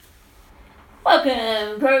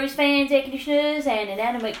Welcome, Crows fans, air conditioners, and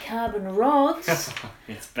inanimate carbon rods.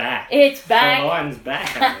 It's back. It's back. The line's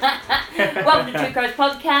back. Welcome to Two Crows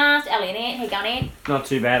Podcast. Ellie and Ant, how you going, Ant? Not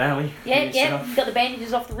too bad, Ali. Yep. Got the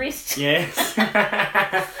bandages off the wrists. Yes.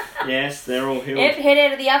 Yes, they're all healed. Yep, head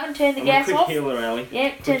out of the oven, turn the gas I'm a off. quick healer, Ali.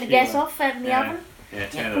 Yep, turn the gas off out in the oven. Yeah,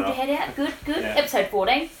 turn Yep, it put your off. head out. Good. Yeah. Episode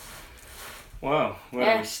 14. Wow,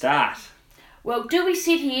 where do we start? Well, do we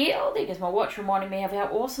sit here? Oh, there goes my watch reminding me of how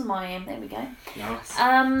awesome I am. There we go.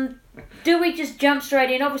 Nice. Do we just jump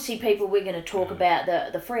straight in? Obviously, people, we're going to talk about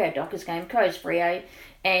the Freo Dockers game, Crows Freo,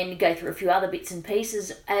 and go through a few other bits and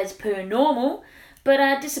pieces as per normal.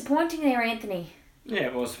 But disappointing there, Anthony. Yeah,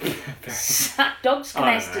 it was very... Suck dogs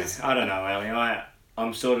canasters. I don't know, Ali.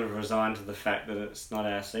 I'm sort of resigned to the fact that it's not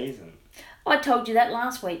our season. I told you that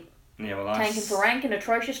last week. Yeah, well, Tanking for ranking,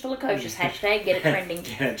 atrocious for lococious. Hashtag get it trending.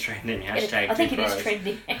 Get it trending. Hashtag I think it is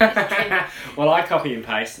trending. It is trending. Well, I copy and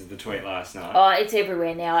pasted the tweet last night. Oh, it's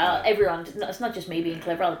everywhere now. Everyone, it's not just me being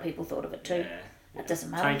clever, other people thought of it too. Yeah. That doesn't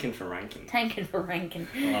matter. Tanking for ranking. Tanking for ranking.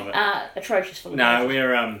 I love it. Atrocious for No, lococious.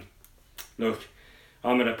 we're, look,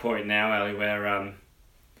 I'm at a point now, Ali, where,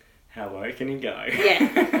 how low can you go?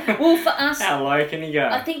 Yeah. Well, for us, How low can you go?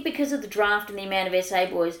 I think because of the draft and the amount of SA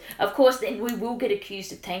boys, of course, then we will get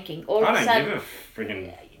accused of tanking. All of I a don't sudden, give a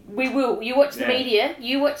friggin'... we will. You watch the Yeah. media.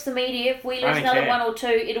 If we I lose don't another care. one or two,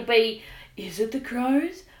 it'll be, is it the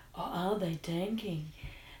Crows or are they tanking?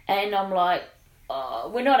 And I'm like, oh,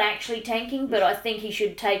 we're not actually tanking, but I think he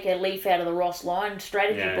should take a leaf out of the Ross Lyon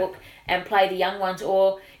strategy book and play the young ones,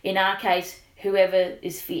 or in our case, whoever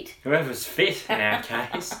is fit. Whoever's fit in our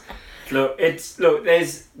case. Look,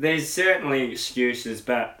 there's certainly excuses,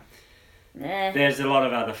 but Nah. there's a lot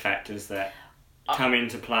of other factors that come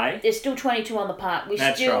into play. There's still 22 on the park. We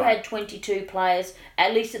That's still right. had 22 players,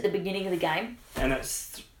 at least at the beginning of the game. And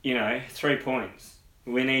it's, 3 points.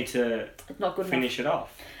 We need to It's not good finish it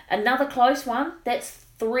off. enough. Another close one. That's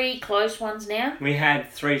 3 close ones now. We had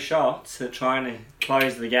 3 shots at trying to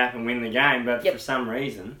close the gap and win the game, but Yep. for some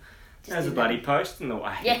reason, there's a didn't. bloody post in the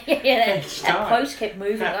way. Yeah. Each That time. post kept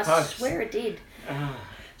moving. That I post. swear it did. Ah,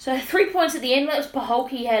 So 3 points at the end. That was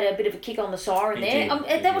Paholke had a bit of a kick on the siren He there. did,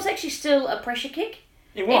 he That was did. actually still a pressure kick.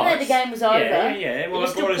 it was. Even though the game was over, Yeah. Well, was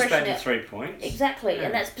it still brought us back pressing to it. 3 points. Exactly. Yeah.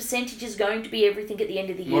 And that's percentage is going to be everything at the end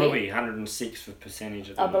of the year. What are we, 106 for percentage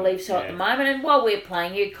at the I moment? believe so at the moment. And while we're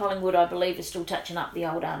playing you, Collingwood, I believe, is still touching up the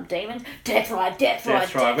old Demons. Death right. That's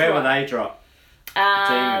right. Where will they drop?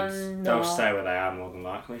 Demons. No. They'll stay where they are more than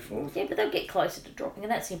likely, fourth. Yeah, but they'll get closer to dropping,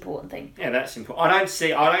 and that's the important thing. Yeah, that's important. I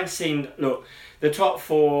don't see. Look, the top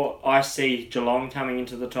 4. I see Geelong coming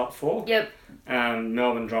into the top 4. Yep.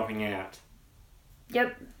 Melbourne dropping out.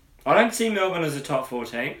 Yep. I don't see Melbourne as a top 4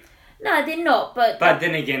 team. No, they're not, but But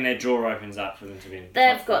then again, their draw opens up for them to be in the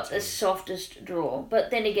they've top 4 got the team. softest draw. But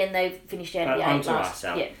then again, they've finished out of But the 8 onto last. us,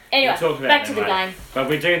 Al. Yeah. Anyway, We'll talk about back to them the later. game. But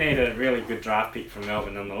we do need a really good draft pick from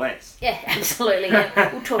Melbourne nonetheless. Yeah, absolutely.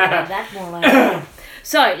 Yeah. We'll talk about that more later.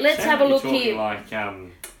 So, let's have a look Talking here. like,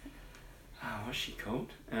 what's she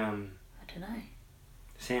called? I don't know.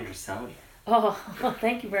 Sandra Sully. Oh,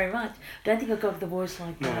 thank you very much. Don't think I got the voice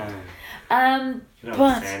like No. that. Good old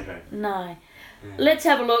But Sandra. no. Let's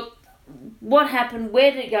have a look. What happened?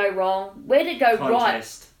 Where did it go wrong? Where did it go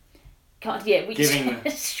Contest. right? Yeah, we Giving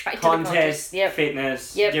just straight to the Contest, contest. Yep.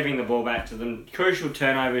 fitness, Yep. giving the ball back to them. Crucial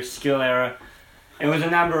turnover, skill error. It was a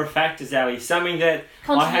number of factors, Ali. Something that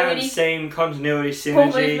I haven't Continuity. seen. Continuity,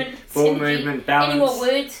 Ball synergy, movement. ball synergy. movement, balance. Any more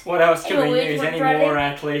words? What else Any can more we words use? you Any wanna throw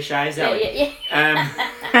more cliches, Ali?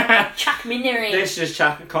 Yeah. Chuck them in there. Ian. Let's just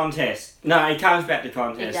chuck a contest. No, it comes back to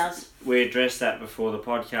contest. It does. We addressed that before the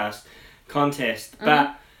podcast. Contest. Mm-hmm.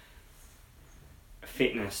 But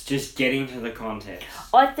fitness, just getting to the contest.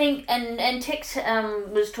 I think, and Tex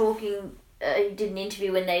was talking, he did an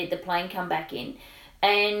interview when the plane come back in,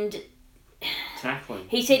 and Tackling.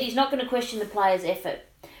 he said he's not going to question the players' effort.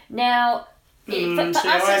 Now, for see, us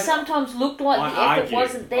it sometimes looked like the effort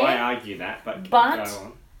wasn't there. I argue that, but But- go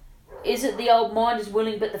on. Is it the old mind is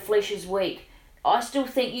willing but the flesh is weak? I still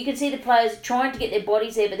think you can see the players trying to get their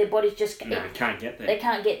bodies there, but their bodies just No, can't get there. they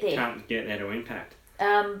can't get there. Can't get there to impact.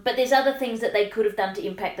 But there's other things that they could have done to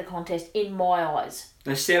impact the contest, in my eyes.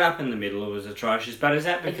 The setup in the middle was atrocious, but is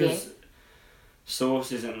that because Again.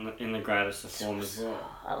 Sauce isn't in the greatest of form as well?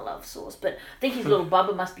 I love Sauce, but I think his little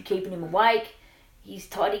bubba must be keeping him awake. He's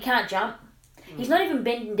tired, he can't jump. He's not even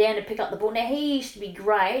bending down to pick up the ball. Now, he used to be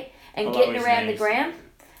great and Below getting his around the knees. ground.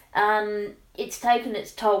 It's taken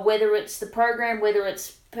its toll, whether it's the program, whether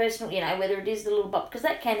it's personal, whether it is the little bubba, because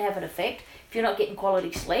that can have an effect if you're not getting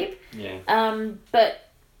quality sleep. Yeah. But,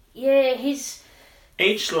 yeah, his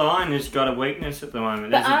Each line has got a weakness at the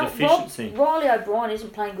moment. There's a deficiency. Riley O'Brien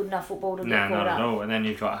isn't playing good enough football to get caught up. No, not at all. And then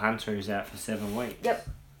you've got Hunter who's out for 7 weeks. Yep.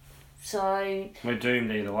 So... We're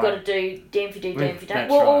doomed either way. Got to do damn if you do, damn if you don't.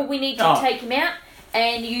 That's Well, right. or we need to take him out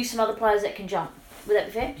and use some other players that can jump. Would that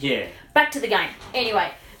be fair? Yeah. Back to the game.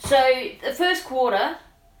 Anyway, so the first quarter,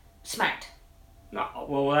 smacked. No,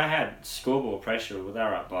 well, they had scoreboard pressure. Well, they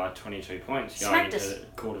were up by 22 points going into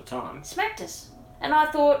quarter time. Smacked us. And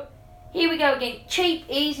I thought, here we go again. Cheap,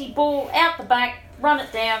 easy ball, out the back, run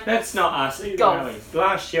it down. That's not us either, really.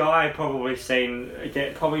 Last year, I probably seen,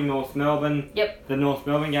 probably North Melbourne. Yep. The North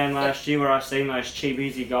Melbourne game last year where I seen those cheap,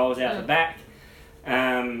 easy goals out the back.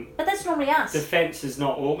 But that's normally us. Defence is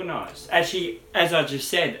not organised. Actually, as I just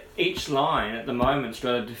said, each line at the moment's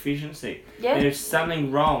got a deficiency. Yeah. There's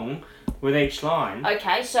something wrong with each line.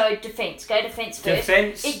 Okay, so defence. Go defence first.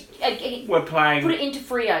 Defence. We're playing. Put it into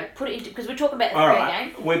Freo. Because we're talking about the Freo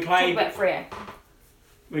game. We played. Talk about Freo.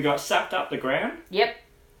 We got sucked up the ground. Yep.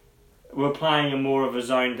 We're playing a more of a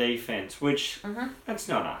zone defence, which that's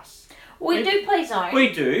not us. We do play zone.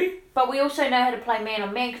 We do. But we also know how to play man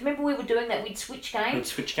on man. Because remember we were doing that. We'd switch game.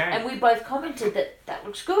 And we both commented that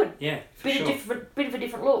looks good. Yeah, bit of a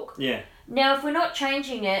different look. Yeah. Now, if we're not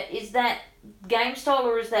changing it, is that game style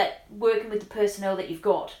or is that working with the personnel that you've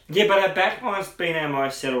got? Yeah, but our back line's been our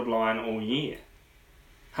most settled line all year.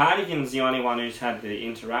 Hardigan's the only one who's had the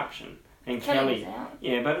interruption. And Kelly. Out.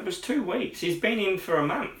 Yeah, but it was 2 weeks. He's been in for a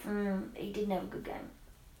month. He didn't have a good game.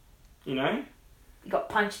 You know? He got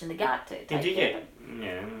punched in the gut too. He did get...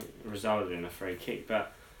 Yeah, resulted in a free kick,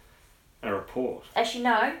 but... A report. Actually,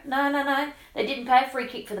 no. They didn't pay a free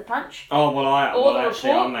kick for the punch. Oh, well,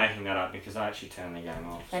 I'm making that up because I actually turned the game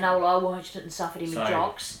off. And I watched it and suffered him in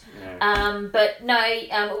jocks. Yeah. But no,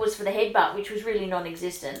 it was for the headbutt, which was really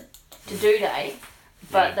non-existent to Duday.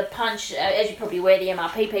 But the punch, as you're probably aware, the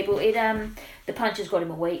MRP people, the punch has got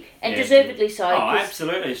him a week. And deservedly so. Oh,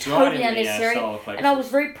 absolutely. It's totally right unnecessary. And I was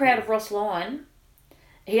very proud of Ross Lyon.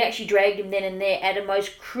 He actually dragged him then and there. At a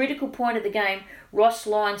most critical point of the game, Ross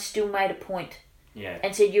Lyon still made a point. Yeah.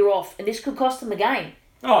 And said, you're off. And this could cost them the game.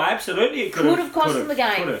 Oh, absolutely. It could have cost them the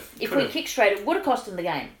game. If we kicked kicked straight, it would have cost them the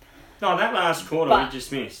game. No, that last quarter we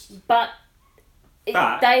just missed. But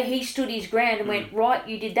he stood his ground and went, right,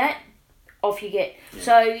 you did that, off you get. Yeah.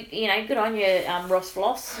 So, good on you, Ross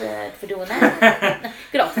Floss, for doing that.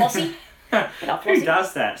 Good old Flossie. Who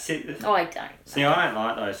does that? I don't. See, I don't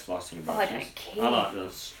like those flossing brushes. I don't care. I like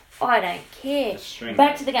this. I don't care.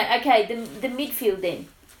 Back to the game. Okay, the midfield then.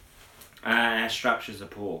 Our structures are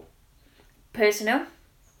poor. Personnel?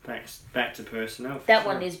 Back to personnel. That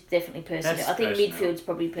one is definitely personnel. I think midfield's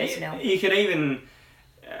probably personnel. You could even...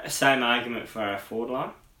 same argument for our forward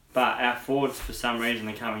line. But our forwards, for some reason,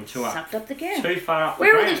 are coming too up the ground. Too far up the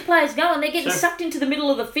ground. Where are these players going? They're getting sucked into the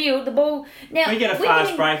middle of the field. The ball... Now, we get a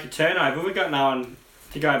fast break, a turnover. We've got no one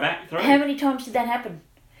to go back through. How many times did that happen?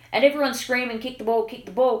 And everyone's screaming, kick the ball, kick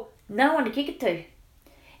the ball. No one to kick it to.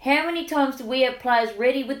 How many times did we have players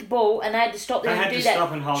ready with the ball and they had to stop there and do that? They had to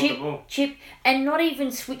stop and hold the ball. Chip, and not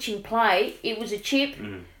even switching play. It was a chip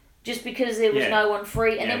just because there was no one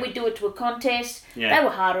free. And then we'd do it to a contest. Yeah. They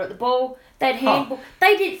were harder at the ball. They'd handball.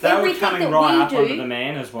 They did everything that we do. They were coming right up onto the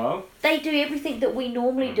man as well. They do everything that we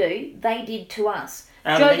normally do. They did to us.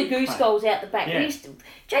 Joe the Goose goals out the back. Yeah.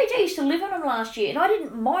 JJ used to live on them last year, and I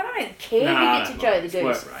didn't mind. I don't care who gets to Joe the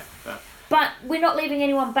Goose. But we're not leaving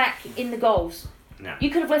anyone back in the goals. No. You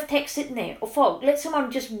could have left Tex sitting there, or Fogg. Let someone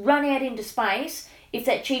just run out into space if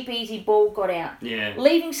that cheap, easy ball got out. Yeah.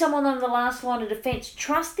 Leaving someone on the last line of defence.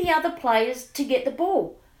 Trust the other players to get the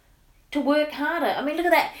ball. To work harder. I mean, look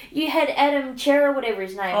at that. You had Adam Chera, whatever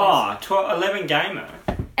his name is. 11 gamer.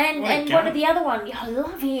 And what are the other one? I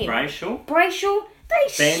love him. Brayshaw. They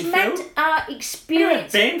smacked our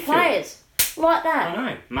experienced players like that.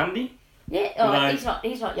 I know. Mundy. Yeah.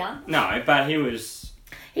 He's not young. No, but he was.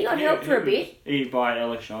 He got help for a bit. He by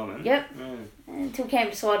Ellis Sharman. Yep. Until Cam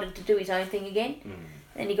decided to do his own thing again.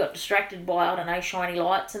 Then he got distracted by, I don't know, shiny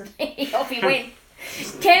lights and off he went.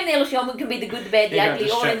 Cam the Ellis Sharman can be the good, the bad, the ugly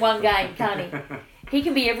all in one game, can't he? He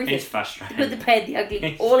can be everything. He's frustrating. The good, the bad, the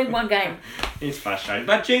ugly, all in one game. He's frustrating.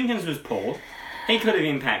 But Jenkins was poor. He could have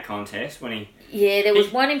impact contest when he... Yeah, there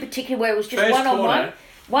was one in particular where it was just one-on-one.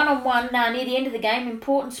 One-on-one near the end of the game,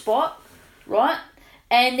 important spot, right?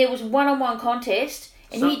 And there was one-on-one contest,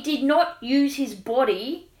 and he did not use his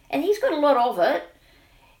body, and he's got a lot of it.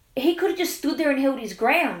 He could have just stood there and held his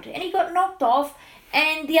ground, and he got knocked off,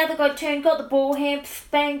 and the other guy turned, got the ball, hand,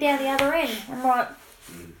 bang down the other end. I'm like,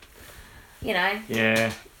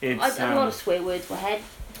 Yeah, it's... a lot of swear words were had.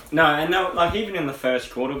 No, like even in the first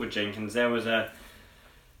quarter with Jenkins, there was a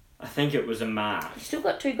I think it was a mark. He still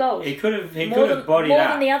got 2 goals. He could have bodied more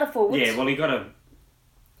up. than the other forwards. Yeah, well, he got a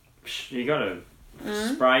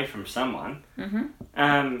spray from someone.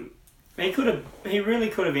 Mm-hmm. He really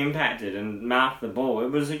could have impacted and marked the ball.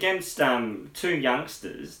 It was against 2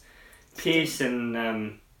 youngsters, Pierce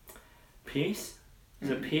and Pierce. Is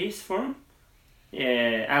it Pierce for him?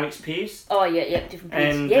 Yeah, Alex Pierce. Oh yeah, different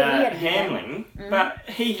Pierce. And he had a Hamling, but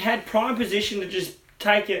he had prime position to just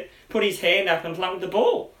take it, put his hand up and plunk the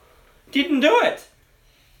ball. Didn't do it.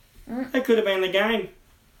 That could have been the game.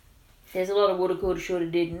 There's a lot of woulda, coulda, shoulda,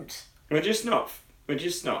 didn't. We're just not.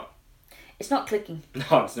 It's not clicking.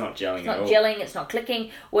 No, it's not gelling It's at not all. gelling, it's not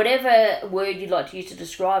clicking. Whatever word you'd like to use to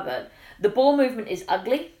describe it. The ball movement is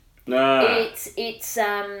ugly. No. It's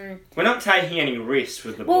We're not taking any risks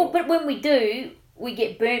with the well, ball. but when we do, we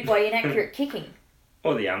get burnt by inaccurate kicking.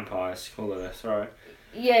 Or the umpires call it a throw.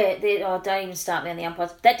 Yeah, don't even start me on the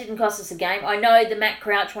umpires. That didn't cost us a game. I know the Matt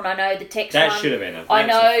Crouch one. I know the Tex one. That should have been a I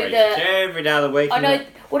know every day of the week. I know.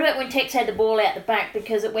 What about when Tex had the ball out the back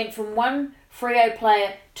because it went from one Freo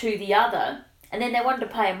player to the other, and then they wanted to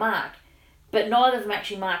pay a mark, but neither of them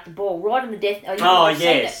actually marked the ball right in the death.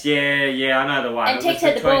 Yes, yeah, I know the one. And Tex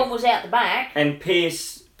had the ball and was out the back. And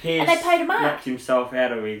Pierce and they paid a mark. Knocked himself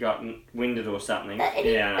out, or he got winded or something. I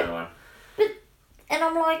know the one. And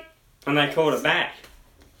I'm like. And they called it back.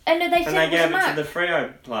 And they said it was a mark. And they gave it to the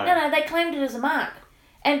Freo player. No, they claimed it as a mark.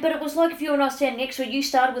 But it was like if you and I standing next to it, you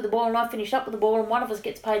started with the ball and I finished up with the ball and one of us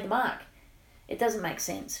gets paid the mark. It doesn't make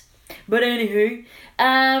sense. But anywho,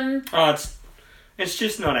 it's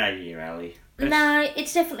just not our year, Ali. No,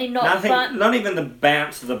 it's definitely not. Not even the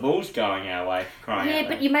bounce of the ball's going our way. Yeah,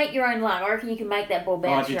 but you make your own luck. I reckon you can make that ball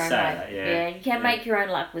bounce your own way. That, yeah. You can make your own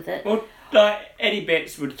luck with it. Well, Eddie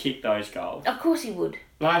Betts would kick those goals. Of course he would.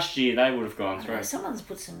 Last year they would have gone through. Someone's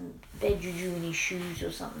put some bad juju in his shoes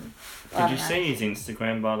or something. Did you see his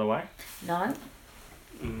Instagram, by the way? No.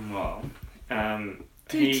 Well,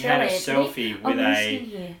 he had a selfie with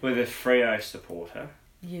a Freo supporter.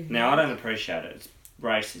 Yeah. Now I don't appreciate it. It's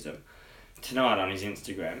racism. Tonight on his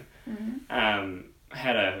Instagram,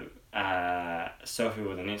 had a selfie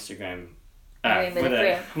with an Instagram.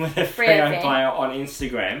 With a Freo player on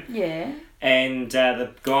Instagram. Yeah. And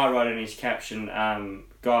the guy wrote in his caption,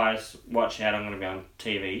 guys, watch out, I'm going to be on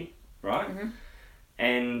TV, right? Mm-hmm.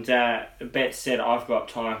 And Bet said, I've got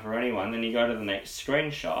time for anyone. Then you go to the next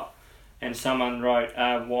screenshot and someone wrote,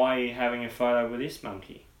 why are you having a photo with this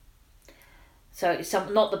monkey? So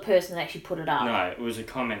not the person that actually put it up? No, it was a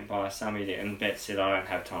comment by somebody and Bet said, I don't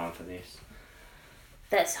have time for this.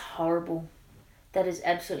 That's horrible. That is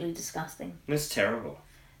absolutely disgusting. That's terrible.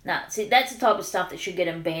 Nah, see, that's the type of stuff that should get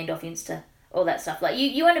them banned off Insta. All that stuff. Like,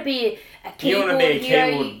 you want to be a keyboard You want to be a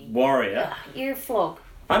hero, keyboard warrior. You're a flog.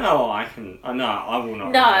 I know I will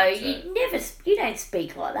not. No, you don't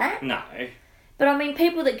speak like that. No. But I mean,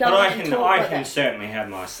 people that go and talk I like can that. certainly have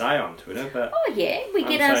my say on Twitter, but oh yeah, we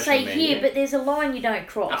get our say here, but there's a line you don't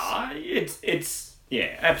cross. It's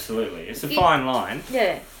yeah, absolutely. It's a fine line.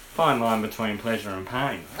 Yeah. Fine line between pleasure and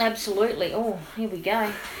pain. Absolutely. Oh, here we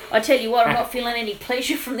go. I tell you what, I'm not feeling any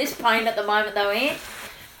pleasure from this pain at the moment, though, Ant.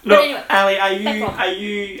 Look, anyway, Ali,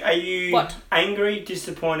 are you what? Angry,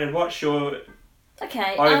 disappointed? What's your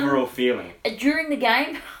okay overall feeling? During the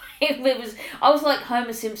game, I was like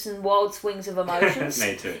Homer Simpson, wild swings of emotions.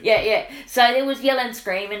 Me too. Yeah. So there was yell and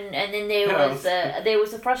scream, and then there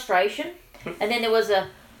was a frustration, and then there was a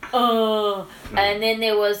and then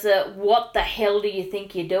there was a what the hell do you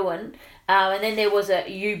think you're doing? And then there was a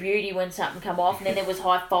you beauty when something come off, and then there was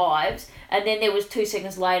high fives, and then there was 2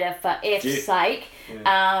 seconds later for F's sake,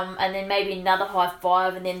 and then maybe another high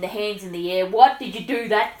five, and then the hands in the air. What did you do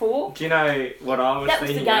that for? Do you know what I was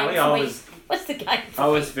thinking? That was the game for me. What's the game for I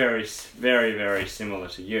was very, very, very similar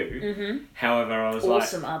to you. Mm-hmm. However, I was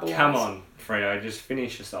otherwise. Come on, Freo, just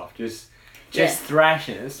finish us off. Just thrash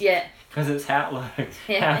us. Yeah. Because it's how low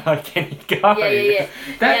can you go? Yeah.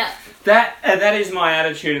 That is my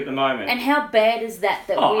attitude at the moment. And how bad is that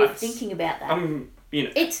we're thinking about that?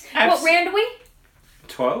 It's what round are we?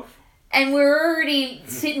 12. And we're already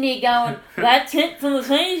sitting here going, that's it for the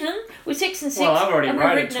season. We're 6 and 6. Well, I've already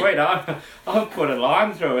wrote a tweet. I've put a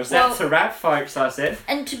line through us. That's a wrap, folks, I said.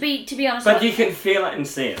 And to be honest... But you can feel it and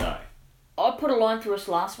see it, though. I put a line through us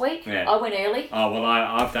last week. Yeah. I went early. Oh, well,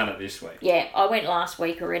 I've done it this week. Yeah, I went last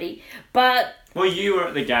week already. But... Well, you were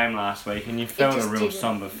at the game last week and you felt a real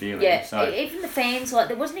sombre feeling. Yeah, so. Even the fans,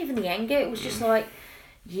 there wasn't even the anger. It was just like,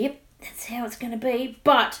 yep, that's how it's going to be.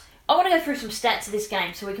 But... I want to go through some stats of this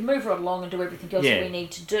game so we can move right along and do everything else that we need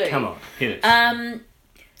to do. Come on, hit us.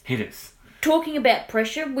 Hit us. Talking about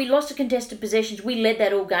pressure, we lost a contested possessions. We led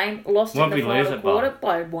that all game. Lost in the final quarter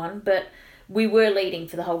by 1, but we were leading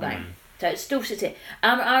for the whole game. So it still sits there.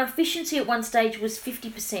 Our efficiency at one stage was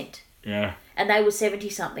 50%. Yeah. And they were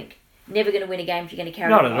 70-something. Never going to win a game if you're going to carry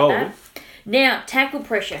Not on at like all. that. Now, tackle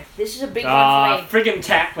pressure. This is a big one for me. Friggin'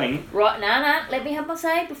 tackling. Right, no. Let me have my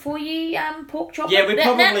say before you pork chop. Yeah, we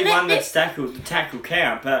probably won the tackle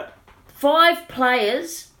count, but 5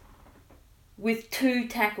 players with 2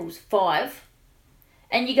 tackles. 5.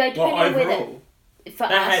 And you go, depending on overall? For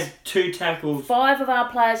they us, had 2 tackles. 5 of our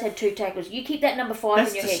players had 2 tackles. You keep that number 5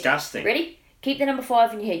 in your That's disgusting. head. Ready? Keep the number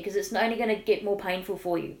 5 in your head because it's only going to get more painful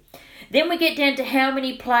for you. Then we get down to how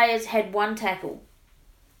many players had 1 tackle.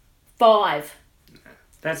 5.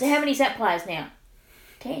 So how many is that players now?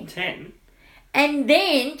 10. 10? And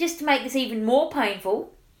then, just to make this even more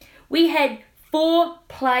painful, we had 4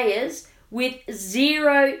 players with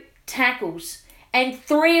 0 tackles. And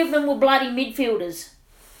 3 of them were bloody midfielders.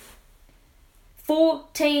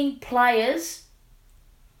 14 players.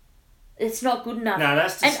 It's not good enough. No,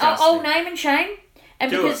 that's And disgusting. I'll name and shame. And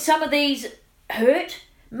because some of these hurt,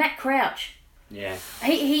 Matt Crouch. Yeah.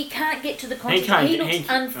 He can't get to the contact. He looks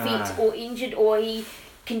unfit or injured or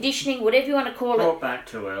conditioning, whatever you want to call it. Brought back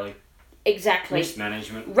too early. Exactly.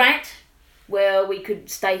 Mismanagement. Rat, well, we could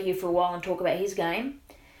stay here for a while and talk about his game.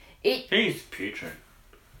 He's putrid.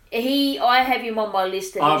 I have him on my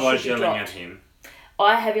list that I he was should be yelling dropped. at him.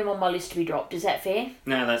 I have him on my list to be dropped. Is that fair?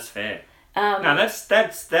 No, that's fair. No,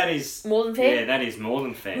 that is more than fair. Yeah, that is more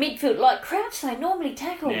than fair. Midfield, like Crouch, they normally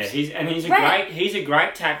tackles. Yeah, he's a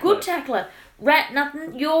great tackler. Good tackler. Rat,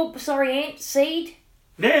 nothing. Ant, Seed.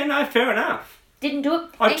 Yeah, no, fair enough. Didn't do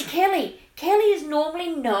it. Kelly. Kelly is normally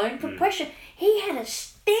known for pressure. He had a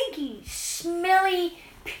stinky, smelly,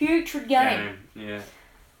 putrid game. Yeah.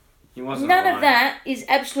 He wasn't None alone. of that is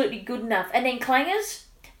absolutely good enough. And then Clangers,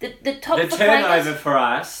 the top The for turnover Clangers. for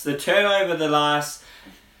us, the last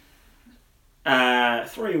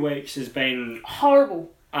 3 weeks has been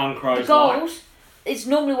Horrible. uncrow's The goals is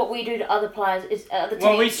normally what we do to other players. Other teams.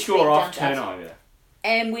 Well, we it's score being off done to us. turnover.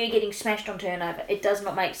 And we're getting smashed on turnover. It does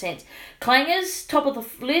not make sense. Clangers, top of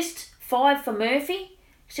the list, 5 for Murphy.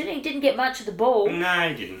 Considering he didn't get much of the ball. No,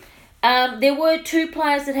 he didn't. There were 2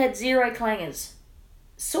 players that had 0 clangers.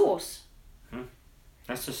 Sauce.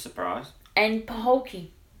 That's a surprise. And Paholke.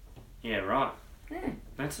 Yeah, right. Yeah.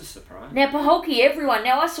 That's a surprise. Now, Paholke, everyone.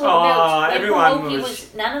 Now, I saw the belts. When everyone Paholke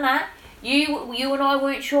was... No. You and I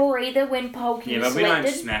weren't sure either when Paholke Yeah, was but we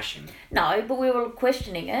selected. don't smash him. No, but we were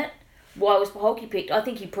questioning it. Why was Paholke picked? I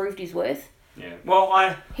think he proved his worth. Yeah.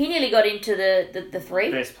 Well, He nearly got into the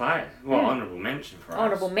 3. best player. Well, honourable mention for us.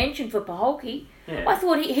 Honourable mention for Paholke. Yeah. I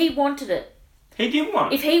thought he wanted it. He did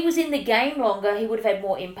want. If he was in the game longer, he would have had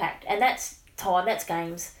more impact. And that's time. That's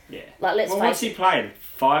games. Yeah. Like, let's face what's it. he played?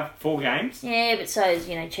 4 games? Yeah, but so is,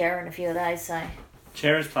 Chera in a few of those, so...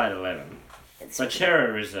 Chera's played 11. But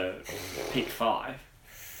Chera is a pick 5.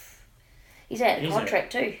 He's out of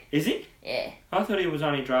contract too. Is he? Yeah. I thought he was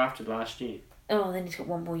only drafted last year. Oh, then he's got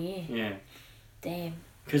 1 more year. Yeah. Damn.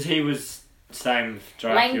 Because he was same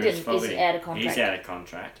draft year as Langdon is out of contract. He's out of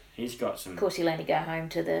contract. He's got some... Of course, he'll only go home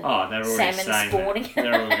to the they're already salmon saying spawning.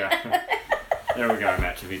 That. They're all going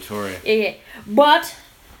back to Victoria. Yeah. But,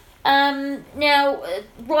 now,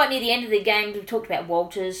 right near the end of the game, we talked about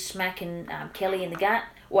Walters smacking Kelly in the gut.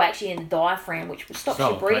 Or actually in the diaphragm, which stops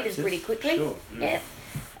your breathing pretty quickly. Sure. Yeah.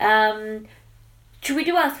 Should we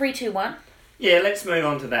do our 3-2-1? Yeah, let's move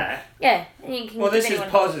on to that. Yeah. Well, this is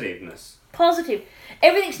positiveness. Positive.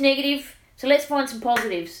 Everything's negative, so let's find some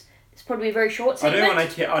positives. It's probably a very short segment.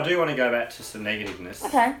 I do want to go back to some negativeness.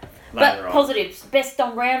 Okay. Later on. Positives. Best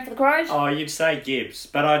on ground for the Crows? Oh, you'd say Gibbs,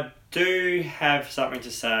 but I do have something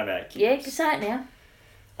to say about Gibbs. Yeah, you can say it now.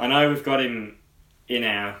 I know we've got him in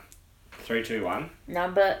our 3-2-1.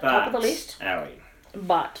 Top of the list. Owie.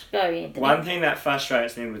 But, go Anthony. One thing that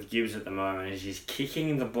frustrates me with Gibbs at the moment is he's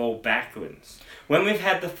kicking the ball backwards. When we've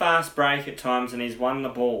had the fast break at times and he's won the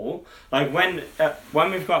ball, like when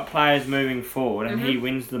we've got players moving forward and he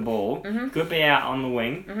wins the ball, could be out on the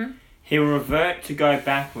wing, he'll revert to go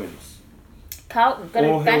backwards. Carlton, got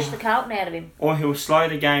to bash the Carlton out of him. Or he'll slow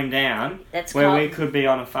the game down where Carlton. we could be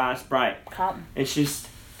on a fast break. Carlton. It's just...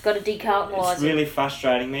 Got to de-Carltonalise It's really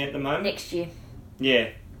frustrating me at the moment. next year. Yeah.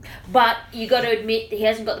 But you got to admit he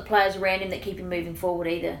hasn't got the players around him that keep him moving forward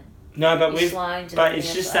either. No, but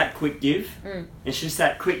it's just that quick give. It's just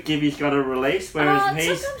that quick give he's got to release. Whereas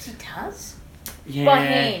sometimes he does. Yeah. By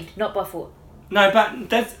hand, not by foot. No, but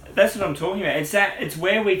that's what I'm talking about. It's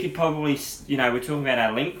where we could probably, we're talking about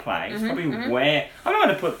our link play. It's probably where I'm not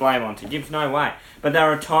going to put blame on to Gibbs, no way. But there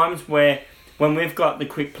are times where when we've got the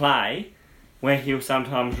quick play, where he'll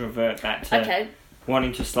sometimes revert back to. Okay,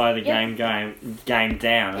 wanting to slow the Yep. game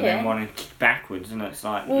down and Yeah. then wanting to kick backwards, and it's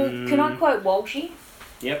like. Well, can I quote Walshy?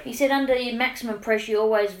 Yep. He said, under your maximum pressure, you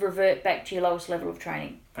always revert back to your lowest level of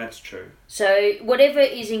training. That's true. So whatever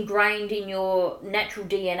is ingrained in your natural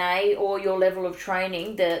DNA or your level of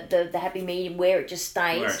training, the happy medium where it just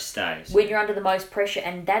stays. Where it stays. When you're under the most pressure,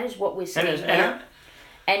 and that is what we're seeing now.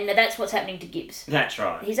 And that's what's happening to Gibbs. That's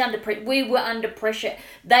right. He's under pressure. We were under pressure.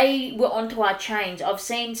 They were onto our chains. I've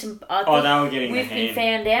seen some. I Oh, think they were getting we've the been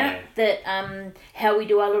hand. found out that how we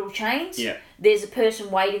do our little chains. Yeah. There's a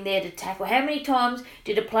person waiting there to tackle. How many times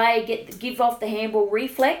did a player give off the handball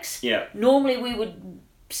reflex? Yeah. Normally we would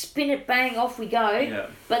spin it, bang, off we go. Yeah.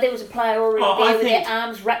 But there was a player already there with their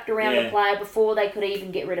arms wrapped around the player before they could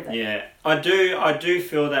even get rid of it. Yeah, I do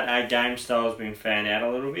feel that our game style has been found out a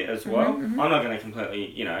little bit as well. Mm-hmm. I'm not going to completely,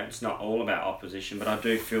 it's not all about opposition, but I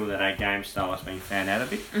do feel that our game style has been found out a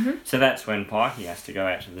bit. Mm-hmm. So that's when Pikey has to go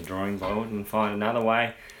out to the drawing board and find another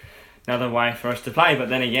way for us to play. But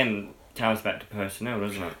then again, it comes back to personnel,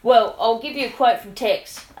 doesn't it? Well, I'll give you a quote from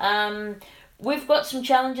Tex. We've got some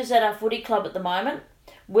challenges at our footy club at the moment,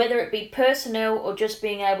 whether it be personnel or just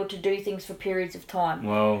being able to do things for periods of time.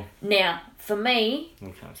 Well, Now, for me,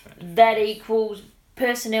 it comes back to that equals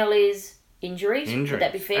personnel is injuries. Would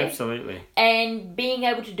that be fair? Absolutely. And being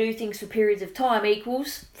able to do things for periods of time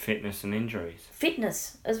equals Fitness and injuries.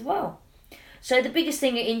 fitness as well. So the biggest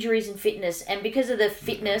thing are injuries and fitness, and because of the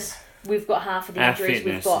fitness, we've got half of the Our injuries we've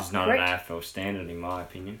fitness got. is not correct? an AFL standard, in my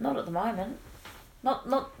opinion. Not at the moment. Not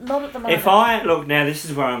at the moment. If I look now, this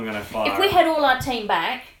is where I'm going to fire. If we had all our team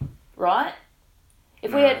back, right?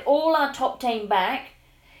 If we had all our top team back,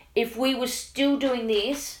 if we were still doing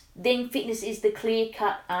this, then fitness is the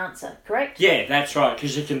clear-cut answer, correct? Yeah, that's right,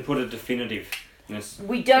 because you can put a definitiveness.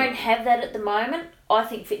 We don't have that at the moment. I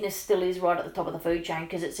think fitness still is right at the top of the food chain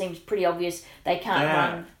because it seems pretty obvious they can't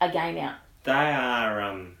run a game out. They are,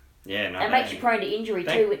 It makes you prone to injury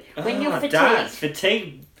too. When you're it fatigued. does.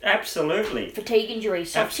 Fatigue, absolutely. Fatigue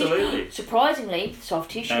injuries. Absolutely. Surprisingly,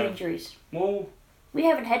 soft tissue injuries. Well, We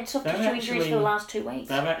haven't had soft tissue injuries for the last 2 weeks.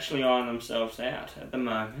 they've actually ironed themselves out at the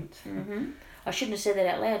moment. Mm-hmm. I shouldn't have said that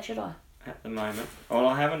out loud, should I? At the moment. Well,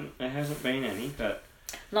 I haven't, there hasn't been any, but...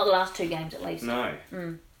 Not the last 2 games at least. No.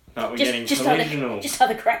 Mm. But we're getting collisional. Just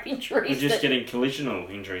other crap injuries. We're just getting collisional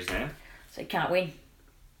injuries now. So can't win.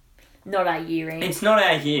 Not our year, Ian. It's not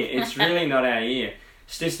our year. It's really not our year.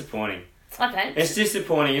 It's disappointing. Okay. It's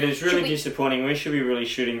disappointing. It is really disappointing. We should be really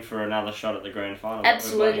shooting for another shot at the grand final.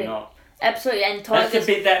 Absolutely. But we're not. Absolutely. And Tigers... That's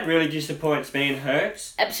the bit that really disappoints me and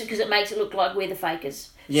hurts. Absolutely, because it makes it look like we're the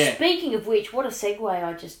fakers. Yeah. Speaking of which, what a segue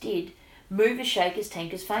I just did. Movers, shakers,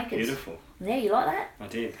 tankers, fakers. Beautiful. Yeah, you like that? I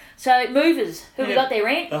did. So, movers. Who we got there,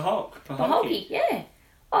 Ant? The Hulk. Pahulki, yeah.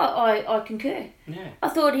 I concur. Yeah. I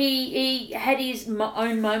thought he had his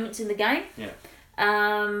own moments in the game. Yeah.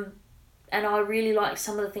 And I really liked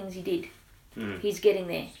some of the things he did. Mm. He's getting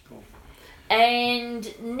there. Cool. And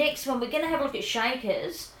next one, we're going to have a look at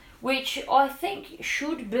shakers, which I think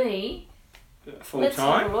should be... Full Let's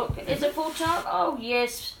time? have a look. Is it full time? Oh,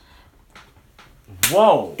 yes.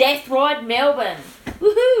 Whoa. Death Ride Melbourne.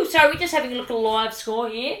 Woohoo! So we're just having a look at a live score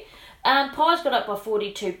here. Pies got up by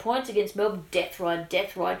 42 points against Melbourne. Death Ride,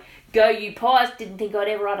 Death Ride. Go you Pies. Didn't think I'd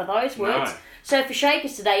ever utter those words. No. So for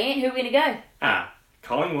shakers today, Ant, who are we going to go?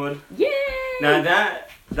 Collingwood. Yay! No,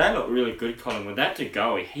 they look really good, Collingwood. That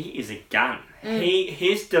Degoe, he is a gun.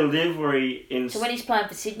 His delivery in... So when he's playing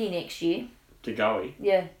for Sydney next year... Degoe.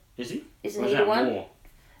 Yeah. Is he? Isn't or he is the that one? more?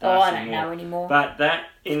 Oh, I don't know anymore. But that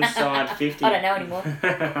inside 50... I don't know anymore.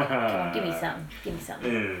 Come on, give me something. Give me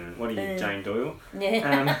something. What are you, Jane Doyle?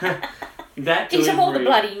 Yeah. That Geez, I'm all the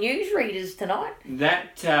delivery- bloody newsreaders tonight.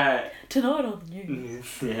 That... Tonight on the news.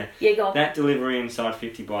 yeah. Yeah, go on. That delivery inside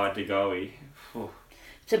 50 by Degoe.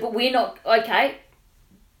 So, but we're not... Okay.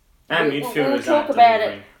 Our We'll midfielders talk aren't about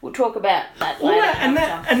delivering. it. We'll talk about that Well,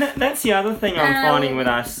 later. that's the other thing I'm finding with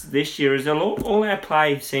us this year is all our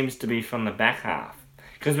play seems to be from the back half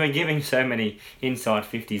because we're giving so many inside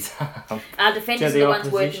 50s up. Our defenders to are the the ones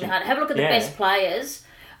working opposition. hard. Have a look at the Yeah. best players.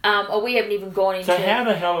 Or we haven't even gone into... So how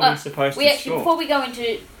the hell are we supposed we to actually, score? before we go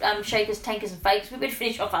into shakers, tankers and fakes, we better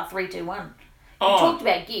finish off our 3-2-1. We Oh. talked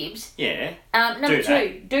about Gibbs. Yeah, Number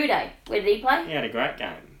 2, Duday. Where did he play? he had a great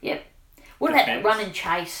game. Yep. What about that Defence. run and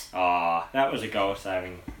chase? Oh, that was a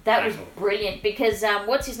goal-saving That was tackle. brilliant because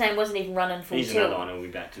what's his name wasn't even running full He's tilt. another one who'll be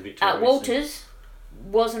back to Victoria. Walters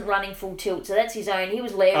wasn't running full tilt, so that's his own. He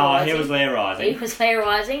was Lairising. Oh, he was Lairising. He was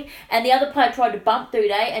Lairising. And the other player tried to bump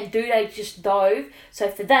Duday, and Duday just dove. So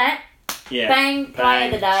for that, Yeah. bang, play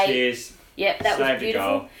of the day. Cheers. Yep, that was Saved a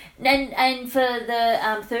beautiful. goal. And for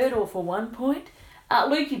the third or for 1 point,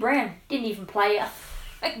 Lukey Brown didn't even play a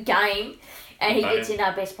game. And he gets in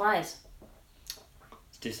our best players.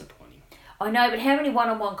 It's disappointing. I know, but how many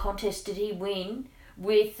one-on-one contests did he win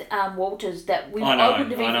with Walters that I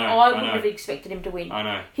wouldn't have expected him to win? I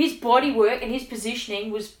know. His body work and his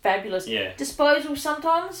positioning was fabulous. Yeah. Disposal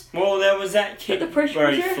sometimes. Well, there was that kick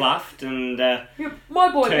where he fluffed and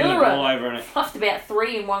my boy turned the Miller ball over and fluffed about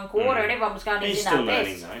 3 in 1 quarter, and everyone was going, he's in our best.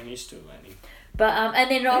 He's still learning, though. He's still learning. But and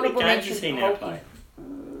then honourable mention. How many games has he now played?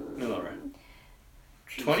 Miller.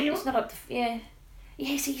 20? It's not up to Yeah,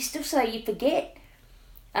 so you still say you forget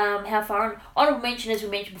how far on. Honourable mention, as we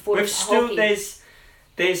mentioned before, We've still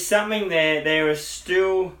there's something there. There is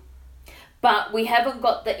still, but we haven't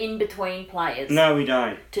got the in between players. No, we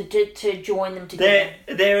don't. To join them together.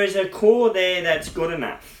 There is a core there that's good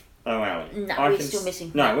enough. Oh, Ali. No, we're still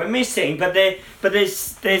missing. No, we're missing, but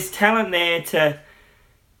there's talent there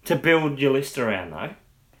to build your list around, though.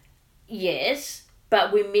 Yes,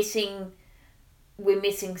 but we're missing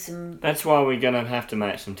some. That's why we're going to have to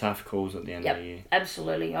make some tough calls at the end of the year.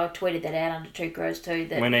 Absolutely. I tweeted that out under Two Crows too.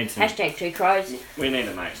 That we need some, hashtag Two Crows. We need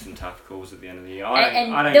to make some tough calls at the end of the year.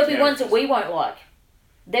 And there'll be ones that we won't like.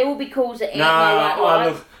 There will be calls that Ant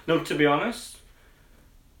won't like. Look, to be honest.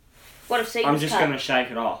 What if Seed I'm was just cut? going to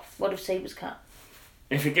shake it off. What if Seed was cut?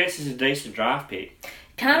 If it gets us a decent draft pick.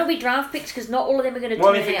 Can't all be draft picks because not all of them are going to turn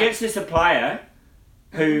out. Well, if it gets us a player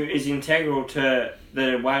who is integral to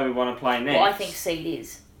the way we want to play next. Well, I think Seed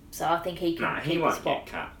is. So I think he can keep the spot. He won't get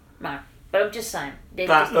cut. No. But I'm just saying.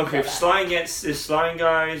 But look, if Sloan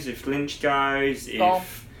goes, if Lynch goes,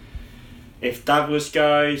 if Douglas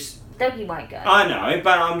goes... Dougie won't go. I know,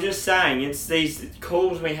 but I'm just saying, it's these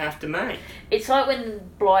calls we have to make. It's like when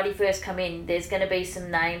Blighty first come in, there's going to be some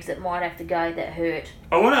names that might have to go that hurt.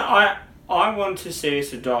 I want to see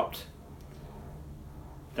us adopt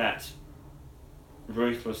that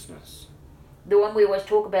ruthlessness. The one we always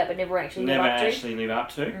talk about but never actually live up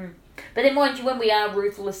to. Mm. But then mind you, when we are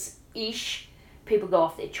ruthless-ish, people go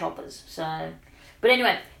off their choppers. So, but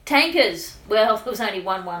anyway, tankers. Well, there was only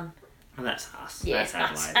 1-1. Well, that's us. Yeah, that's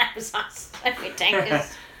Adelaide. That's us. We're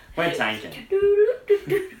tankers. We're tanking.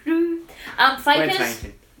 Fakers. We're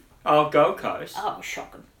tanking. Oh, Gold Coast. Oh,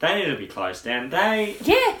 shocking. They need to be closed down.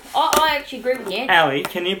 Yeah, I actually agree with you. Ali,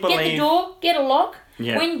 can you believe... Get the door, get a lock.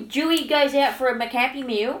 Yeah. When Dewey goes out for a McCappy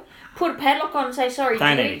meal, put a padlock on and say, sorry,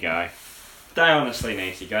 They Dewey. need to go. They honestly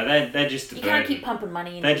need to go. They're just a burden. You can't keep pumping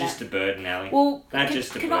money into They're that. just a burden, Ali. Well, they're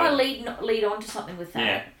just a burden. Can I lead on to something with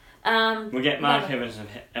that? Yeah. We'll get Mark Evans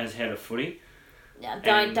as head of footy. No,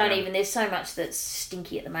 don't even. There's so much that's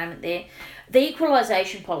stinky at the moment there. The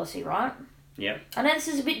equalisation policy, right? Yep. I know this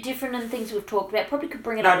is a bit different than things we've talked about. Probably could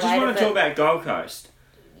bring it up later. No, I just want to talk about Gold Coast.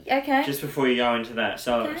 Okay. Just before you go into that.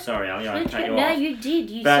 So okay. Sorry, Ali, I cut you off. No, you did.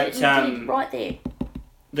 You certainly did. Right there.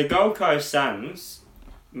 The Gold Coast Suns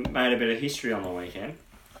made a bit of history on the weekend.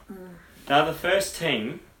 They're the first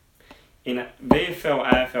team in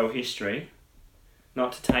VFL AFL history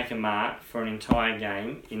not to take a mark for an entire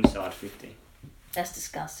game inside 50. That's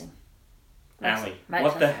disgusting. Ali,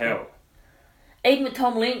 what the hell? Even with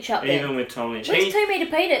Tom Lynch up there. Even with Tom Lynch. Where's 2 Metre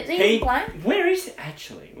Peter? Is he playing? Where is he?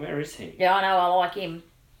 Actually, where is he? Yeah, I know. I like him.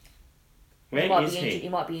 Where is he? He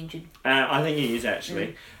might be injured. I think he is,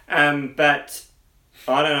 actually. But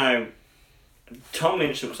I don't know. Tom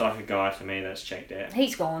Lynch looks like a guy to me that's checked out.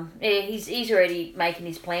 He's gone. Yeah, he's already making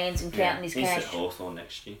his plans and counting his cash. He's at Hawthorn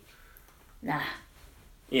next year. Nah.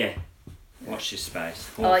 Yeah. Watch this space.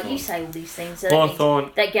 Hawthorn. Oh, you say all these things. So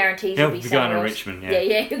Hawthorn. That guarantees he'll be going to Richmond, yeah.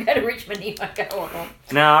 Yeah, he'll go to Richmond. He won't go Hawthorn.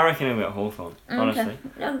 No, I reckon he'll go to Hawthorn, honestly.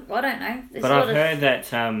 Okay. I don't know. But I've heard that...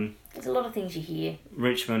 there's a lot of things you hear.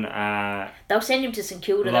 Richmond are... They'll send him to St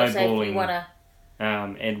Kilda. They'll say if you want to...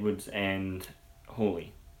 Edwards and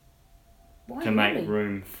Hawley. Why to make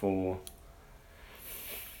room for...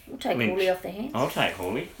 We'll take Lynch. Hawley off their hands. I'll take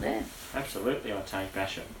Hawley. Yeah. Absolutely, I'll take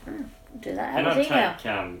Basham. We'll do that. And How old is he now?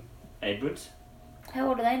 I'll take Edwards. How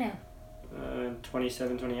old are they now?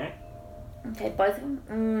 27, 28. Okay, both of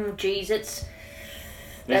them? Geez, it's...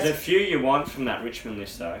 There's a few you want from that Richmond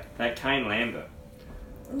list, though. That Kane Lambert.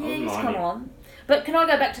 Yeah, he's come on. But can I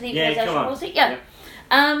go back to the equalisation policy? Yeah.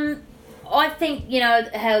 I think,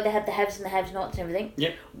 how they have the haves and the have-nots and everything.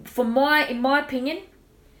 Yep. In my opinion,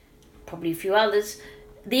 probably a few others,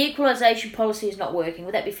 the equalisation policy is not working.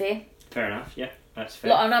 Would that be fair? Fair enough, yeah. That's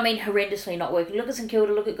fair. I mean, horrendously not working. Look at St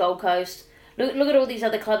Kilda, look at Gold Coast. Look at all these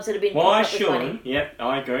other clubs that have been... Why shouldn't? Yep,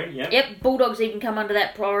 I agree, yep. Yep, Bulldogs even come under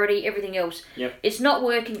that priority, everything else. Yep. It's not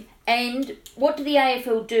working. And what do the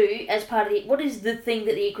AFL do as part of the... What is the thing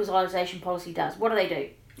that the equalisation policy does? What do they do?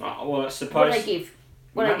 Oh, well, it's supposed... What do they give?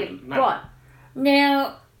 Right.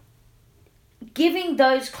 Now, giving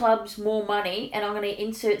those clubs more money, and I'm going to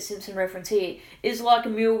insert Simpson reference here, is like a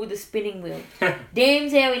mule with a spinning wheel.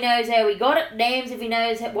 Damn's how he knows how he got it. Damn's if he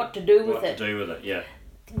knows what to do with it. What to do with it, yeah.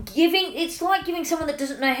 It's like giving someone that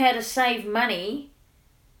doesn't know how to save money.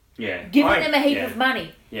 Yeah. Giving them a heap of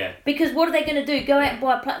money. Yeah. Because what are they going to do? Go out and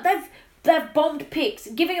buy They've bombed picks.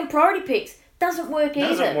 Giving them priority picks doesn't work either.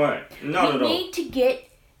 Doesn't work. Not at all. You need to get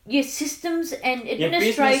your systems and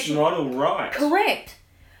administration... Your business model right. Correct.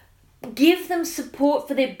 Give them support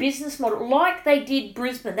for their business model, like they did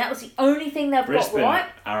Brisbane. That was the only thing they've got right.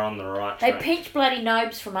 Are on the right track. track. They pinched bloody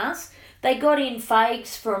Nobes from us. They got in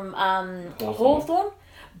Fags from Hawthorn.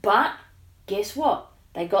 But guess what?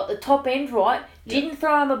 They got the top end right. Didn't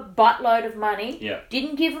throw them a buttload of money.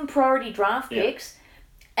 Didn't give them priority draft picks.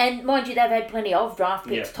 And mind you, they've had plenty of draft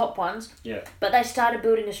picks, top ones. But they started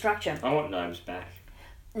building a structure. I want Gnomes back.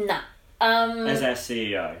 Nah. As our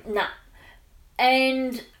CEO. Nah.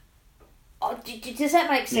 And does that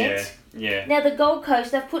make sense? Yeah. Now, the Gold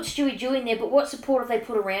Coast, they've put Stewie Dew in there, but what support have they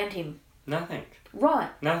put around him? Nothing. Right.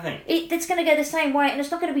 Nothing. That's going to go the same way, and it's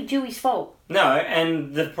not going to be Dewey's fault. No,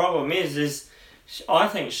 and the problem is I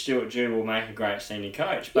think Stuart Dew will make a great senior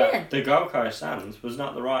coach, but the Gold Coast Suns was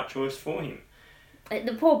not the right choice for him.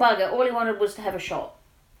 The poor bugger, all he wanted was to have a shot.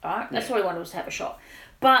 Alright? That's all he wanted was to have a shot.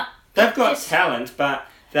 But they've got talent, but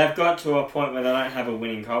they've got to a point where they don't have a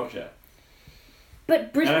winning culture.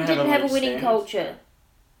 But Brisbane didn't have a winning culture.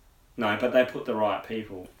 No, but they put the right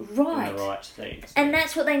people in the right seats. And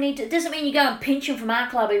that's what they need to... It doesn't mean you go and pinch them from our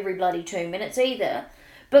club every bloody 2 minutes either.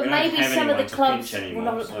 But maybe some of the clubs... Anymore,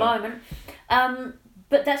 well, not at the moment.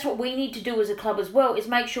 But that's what we need to do as a club as well, is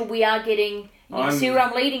make sure we are getting... You see where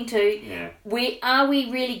I'm leading to? Yeah. Are we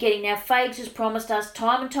really getting... Now, Fags has promised us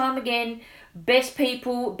time and time again, best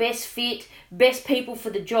people, best fit, best people for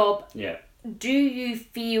the job. Yeah. Do you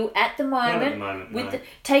feel at the moment... Not at the moment, with no.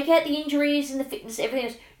 Take out the injuries and the fitness, everything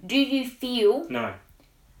else. Do you feel... No.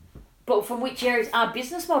 But from which areas are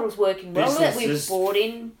business models working well that we've brought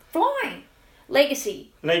in? Flying.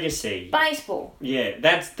 Legacy. Baseball. Yeah,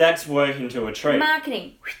 that's working to a treat.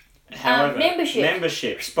 Marketing. However,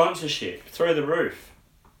 membership, sponsorship, through the roof.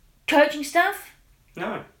 Coaching staff?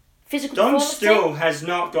 No. Physical Don performance still team? has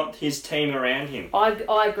not got his team around him.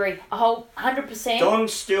 I agree. A whole 100%. Don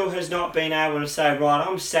still has not been able to say, right,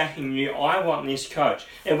 I'm sacking you, I want this coach.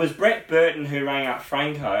 It was Brett Burton who rang up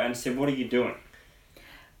Franco and said, what are you doing?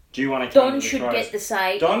 Do you want to come Don to the should Crows? get the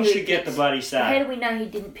say. Don should get the bloody say. How do we know he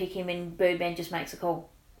didn't pick him and Birdman just makes a call?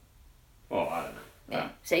 Well, I don't know. Yeah.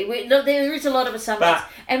 See, there is a lot of assumptions.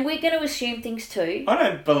 And we're going to assume things too. I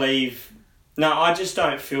don't believe... No, I just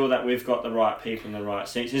don't feel that we've got the right people in the right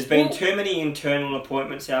seats. There's been too many internal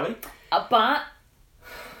appointments, Ali. But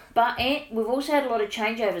Ant, we've also had a lot of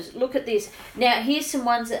changeovers. Look at this. Now, here's some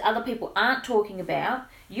ones that other people aren't talking about.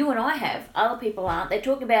 You and I have. Other people aren't. They're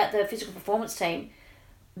talking about the physical performance team,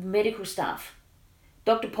 medical staff.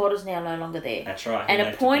 Dr. Potter's now no longer there. That's right. And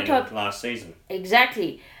a point of last season.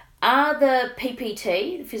 Exactly. Are the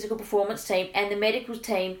PPT, the physical performance team, and the medical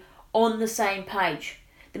team on the same page?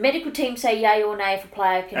 The medical team say yay or nay if a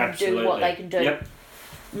player can do what they can do. Yep.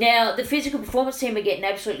 Now, the physical performance team are getting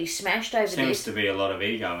absolutely smashed over this. Seems to be a lot of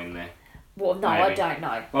ego in there. Well, no, Maybe. I don't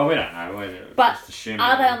know. Well, we don't know. But just assuming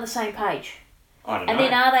are they on the same page? I don't know. And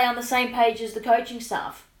then are they on the same page as the coaching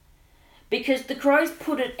staff? Because the Crows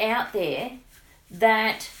put it out there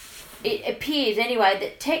that it appears, anyway,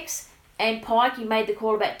 that Tex and Pikey made the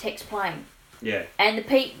call about Tex playing. Yeah. And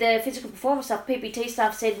the physical performance staff, PPT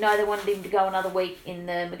staff, said no, they wanted him to go another week in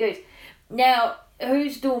the Magoos. Now,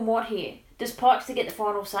 who's doing what here? Does Pikes to get the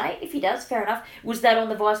final say? If he does, fair enough. Was that on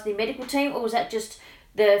the varsity medical team, or was that just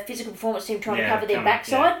the physical performance team trying to cover their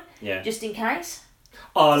backside? Yeah. Just in case?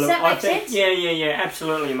 Oh, Does look, that make I think sense? Yeah,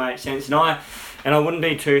 absolutely makes sense. And I wouldn't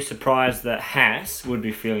be too surprised that Haas would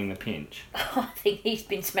be feeling the pinch. I think he's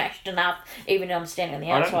been smashed enough, even though I'm standing on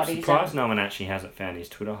the outside. I'm surprised no one actually hasn't found his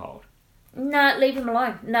Twitter hold. No, leave him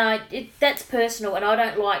alone. No, that's personal, and I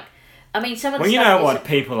don't like... I mean, some of the Well, you stuff know what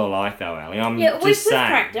people are like, though, Ali. I'm we've just saying.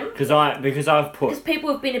 cracked him. Because I've put... Because people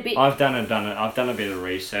have been a bit... I've done a bit of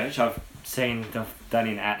research. I've done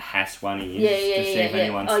in at Haas 1 years to see if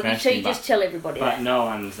anyone's smashed him. You just tell everybody but that. no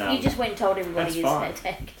one's... you just went and told everybody his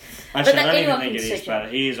hashtag. Actually, I don't even think it is, but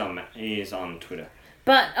he is on Twitter.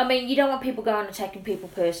 But, I mean, you don't want people going and attacking people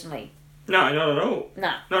personally. No, not at all.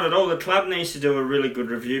 No. Not at all. The club needs to do a really good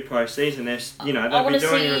review post-season. They'll be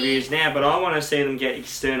doing reviews now, but I want to see them get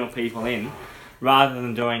external people in rather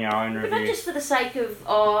than doing our own review. But not just for the sake of,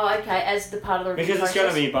 as the part of the review because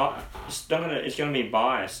process. it's going to be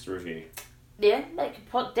biased review. Yeah, that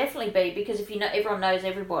could definitely be, because if everyone knows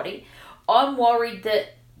everybody. I'm worried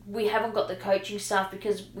that we haven't got the coaching staff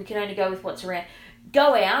because we can only go with what's around.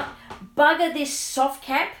 Go out, bugger this soft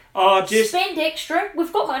cap, spend extra.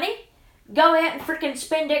 We've got money. Go out and frickin'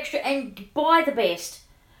 spend extra and buy the best.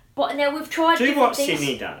 But now we've tried. Do what things.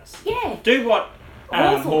 Sydney does. Yeah. Do what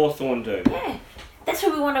Hawthorn do. Yeah, that's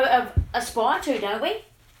what we want to aspire to, don't we?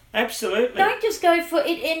 Absolutely. Don't just go for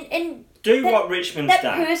it and do what Richmond's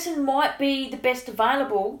done. That person might be the best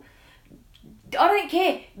available. I don't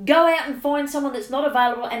care. Go out and find someone that's not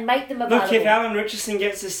available and make them available. Look, if Alan Richardson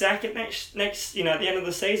gets the sack at next, at the end of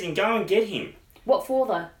the season, go and get him. What for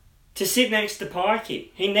though? To sit next to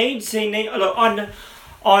Pikey. He needs. Look, I'm not.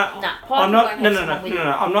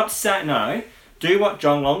 I'm not saying no. Do what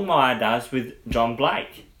John Longmire does with John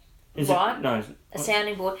Blake. A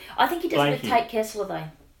sounding board. I think he does it with Tate Kessler though.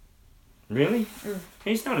 Really?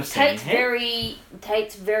 He's not a senior.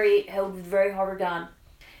 Tate's held with very high regard.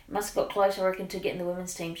 Must have got close, I reckon, to getting the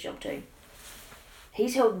women's team's job too.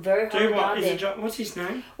 He's held very high regard there. What's his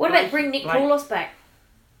name? What about bring Nick Paulos back?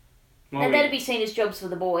 Now that'd be seen as jobs for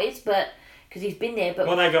the boys, but because he's been there.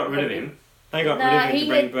 But they got rid of him. They got rid of him to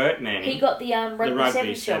bring Bert Manning. He got the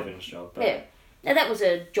rugby sevens job. Yeah. Now that was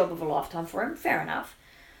a job of a lifetime for him. Fair enough.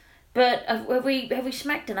 But have we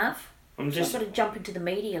smacked enough? I've got to jump into the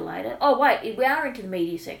media later. Oh wait, we are into the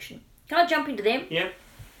media section. Can I jump into them? Yep.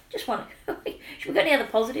 Just want to. Should we got any other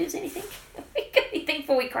positives? Anything? We got anything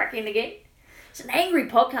before we crack in again? It's an angry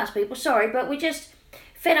podcast, people. Sorry, but we're just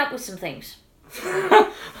fed up with some things.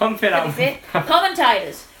 I'm fed up.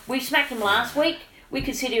 Commentators. We smacked them last week. We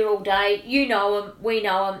could sit here all day. You know them. We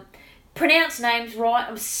know them. Pronounce names right.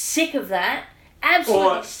 I'm sick of that.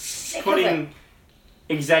 Absolutely sick of it. Putting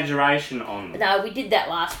exaggeration on them. No, we did that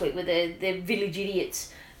last week with the village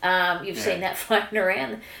idiots. You've seen that floating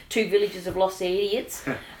around. 2 villages have lost their idiots.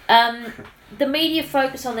 The media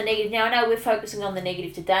focus on the negative. Now, I know we're focusing on the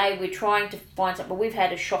negative today. We're trying to find something, but we've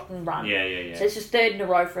had a shocking run. Yeah. So this is 3rd in a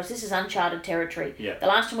row for us. This is uncharted territory. Yeah. The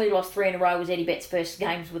last time we lost 3 in a row was Eddie Betts' first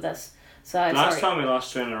games with us. So last time we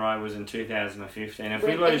lost 2 in a row was in 2015. If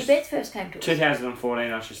we lose, Eddie Betts first came to us.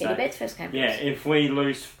 2014, I should say. Eddie Betts first came to us. Yeah, if we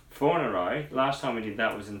lose 4 in a row, last time we did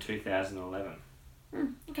that was in 2011.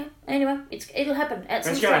 Okay. Anyway, it'll happen. It's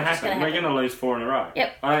going to happen. We're going to lose 4 in a row.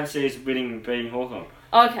 Yep. I don't see us beating Hawthorn.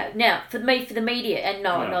 Okay. Now, for the media, and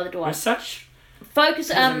neither do I. We're such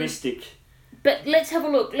focus. Pessimistic. But let's have a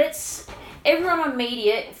look. Everyone on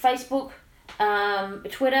media, Facebook,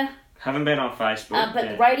 Twitter. Haven't been on Facebook.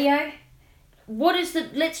 But the radio. What is the?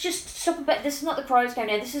 Let's just stop about. This is not the Crows game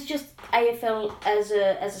now. This is just AFL as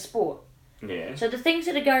a sport. Yeah. So the things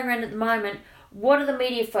that are going around at the moment. What are the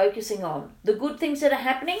media focusing on? The good things that are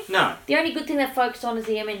happening? No. The only good thing they're focused on is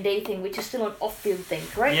the MND thing, which is still an off-field thing,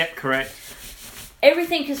 correct? Yep, correct.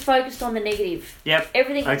 Everything is focused on the negative. Yep.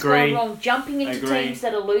 Everything that's going wrong. Jumping into teams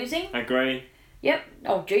that are losing. Agree. Yep.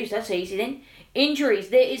 Oh, geez, that's easy then. Injuries.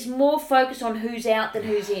 There is more focus on who's out than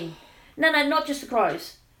who's in. No, not just the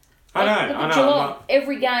Crows. I know. Geelong,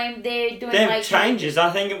 every game they're doing late changes. I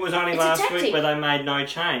think it was only last week where they made no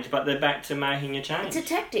change, but they're back to making a change. It's a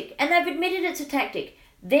tactic, and they've admitted it's a tactic.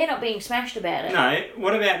 They're not being smashed about it. No,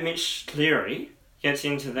 what about Mitch Cleary gets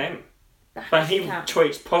into them? But he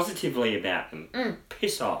tweets positively about them.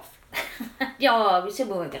 Piss off. Yeah, we said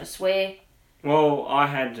we weren't going to swear. Well, I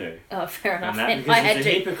had to. Oh, fair enough. And because he's a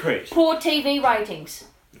hypocrite. Poor TV ratings.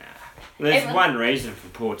 There's one reason for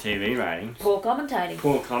poor TV ratings. Poor commentating.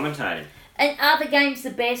 Poor commentating. And are the games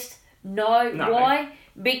the best? No. Why?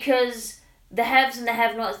 Because the haves and the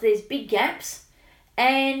have-nots, there's big gaps.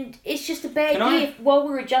 And it's just a bad year while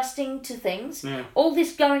we're adjusting to things. Yeah. All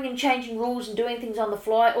this going and changing rules and doing things on the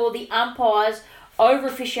fly, or the umpires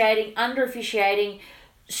over-officiating, under-officiating,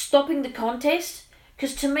 stopping the contest.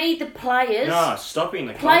 Because to me, the players... No, stopping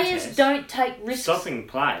the contest. Players don't take risks. Stopping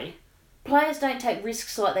play. Players don't take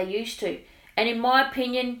risks like they used to. And in my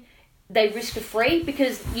opinion, they risk a free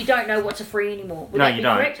because you don't know what's a free anymore. No, you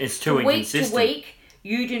don't. Correct? It's too inconsistent. Week to week,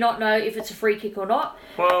 you do not know if it's a free kick or not.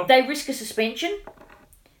 Well, they risk a suspension,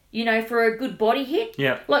 for a good body hit.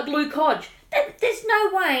 Yeah. Like Luke Hodge. There's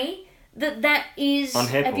no way that is... On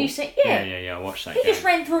Heppel. Have you seen... Yeah, I watched that He just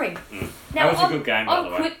ran through him. Now, that was a good game, by the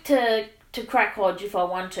way. I'm quick to crack Hodge if I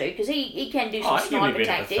want to, because he can do some sniper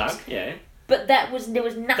tactics. Yeah. But there was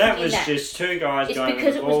nothing in that. That was just 2 guys going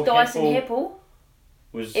because it was Dyson Heppel.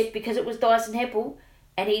 It's because it was Dyson Heppel,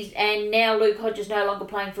 and now Luke Hodge is no longer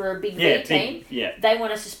playing for a big V team. Yeah. They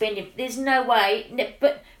want to suspend him. There's no way.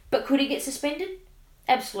 But could he get suspended?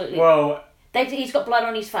 Absolutely. Well, he's got blood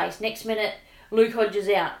on his face. Next minute, Luke Hodge is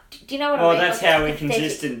out. Do you know what I mean? Well, that's how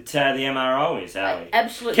inconsistent the MRO is, Ali.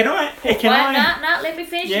 Absolutely. Can I? Let me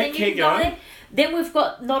finish. Yeah, then keep going. Then we've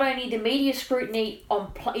got not only the media scrutiny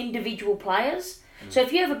on individual players, So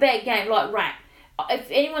if you have a bad game, like rap, if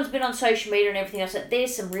anyone's been on social media and everything else,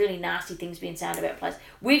 there's some really nasty things being said about players.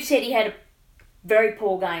 We've said he had a very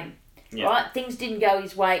poor game, right? Things didn't go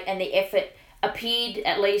his way, and the effort appeared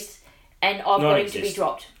at least, and I've got him to be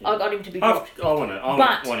dropped. I got him to be dropped. I want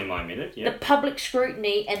him my minute. Yeah. The public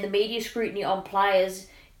scrutiny and the media scrutiny on players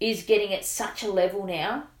is getting at such a level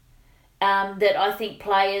now that I think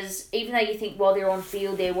players, even though you think while they're on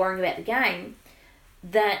field they're worrying about the game,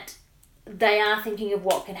 that they are thinking of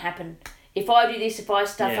what can happen. If I do this, if I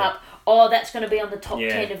stuff up, that's going to be on the top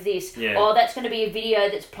 10 of this. Yeah. That's going to be a video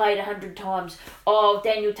that's played 100 times.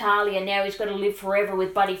 Daniel Talia, now he's got to live forever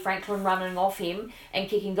with Buddy Franklin running off him and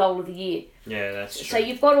kicking goal of the year. Yeah, that's true. So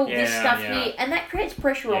you've got all this stuff here, and that creates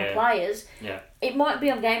pressure on players. Yeah. It might be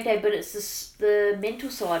on game day, but it's the mental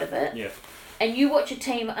side of it. Yeah. And you watch a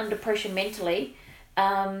team under pressure mentally,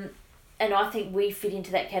 and I think we fit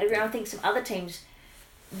into that category. I think some other teams...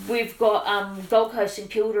 We've got Gold Coast and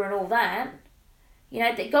Kilda and all that. You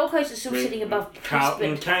know, the Gold Coast is still sitting above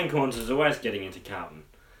Carlton. Kane Corns is always getting into Carlton.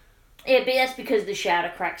 Yeah, but that's because the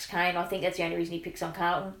shouter cracks Kane. I think that's the only reason he picks on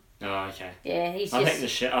Carlton. Oh, okay. Yeah, he's I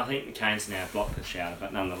think Kane's now blocked the shouter,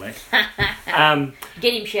 but nonetheless.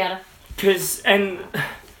 Get him, shouter.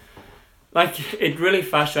 It really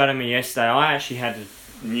frustrated me yesterday. I actually had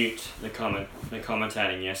to mute the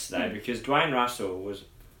commentating yesterday because Dwayne Russell was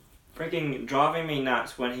freaking driving me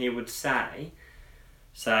nuts when he would say,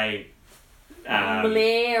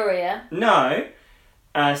 malaria. No,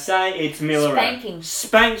 say it's Miller. Spanking.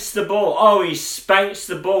 Spanks the ball. Oh, he spanks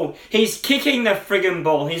the ball. He's kicking the friggin'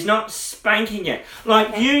 ball. He's not spanking it.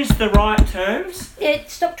 Use the right terms. Yeah,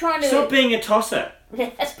 stop trying to... Stop being a tosser.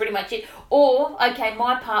 Yeah, that's pretty much it. Or,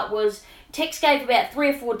 my part was, Tex gave about 3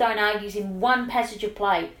 or 4 don't argues in one passage of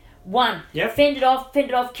play. One. Yep. Fended off,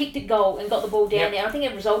 kicked it goal and got the ball down there. I think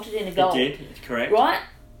it resulted in a goal. It did, it's correct. Right?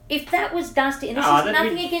 If that was Dusty, and this is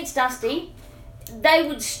nothing against Dusty, they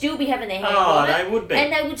would still be having their hand on it. They would be.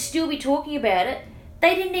 And they would still be talking about it.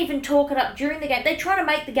 They didn't even talk it up during the game. They try to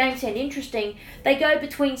make the game sound interesting. They go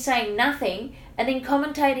between saying nothing and then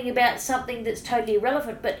commentating about something that's totally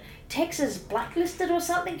irrelevant. But Tex is blacklisted or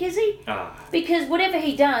something, is he? Because whatever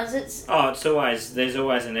he does, it's... there's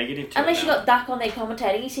always a negative to unless it. You got Duck on there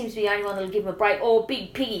commentating, he seems to be the only one that'll give him a break. Or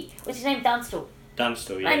Big Piggy. What's his name? Dunstall.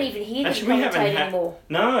 Dunstall, yeah. I don't even hear them commentate anymore.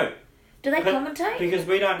 No. Do they commentate? Because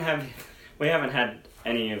we haven't had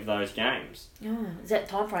any of those games. Oh, is that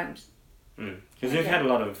time frames? Because we've had a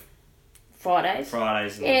lot of Fridays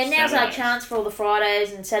and now's Saturdays. our chance for all the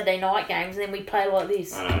Fridays and Saturday night games, and then we play like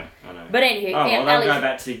this. I know. But anywho, they'll go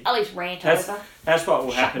back to... Ali's rant over. That's what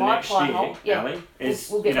will happen next year, Ali, is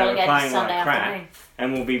we'll get we're playing Sunday like crap, afternoon.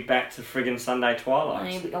 And we'll be back to friggin' Sunday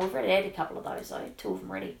twilights. We've already had a couple of those, though. 2 of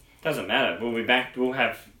them ready. Doesn't matter. We'll be back. We'll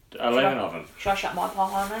have 11 of them. Should I shut my pie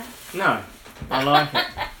home now? No. I like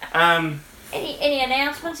it. Any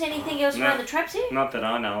announcements? Anything else around the traps here? Not that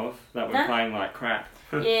I know of. That we're playing like crap.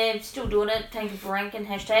 Yeah, still doing it. Thank you for ranking.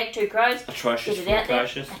 hashtag 2 Crows. Atrocious for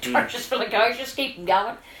Atrocious for Lagocious. Keep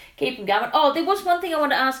them going. Oh, there was one thing I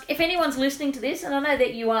wanted to ask. If anyone's listening to this, and I know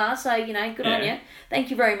that you are, so, good on you.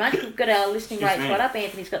 Thank you very much. We've got our listening rates right up.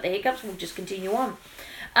 Anthony's got the hiccups. We'll just continue on.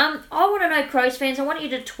 I want to know, Crows fans, I want you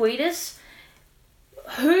to tweet us.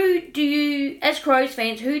 As Crows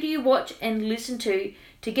fans, who do you watch and listen to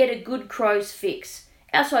get a good Crows fix?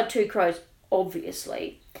 Outside 2 Crows,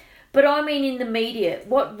 obviously. But I mean in the media.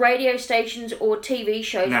 What radio stations or TV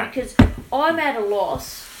shows? No. Because I'm at a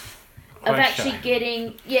loss of actually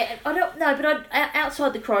getting... Yeah, I don't know, but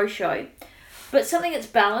outside the Crow show. But something that's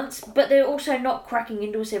balanced, but they're also not cracking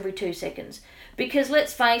into us every 2 seconds. Because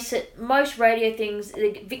let's face it, most radio things,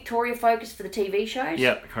 they're Victoria focused for the TV shows.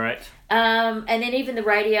 Yep, correct. And then even the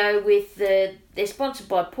radio with they're sponsored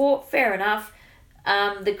by Port, fair enough.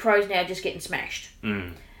 The Crows now just getting smashed.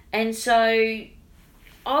 And so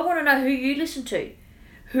I want to know who you listen to.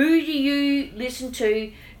 Who do you listen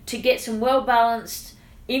to get some well-balanced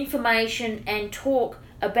information and talk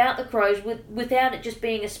about the Crows without it just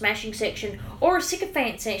being a smashing section or a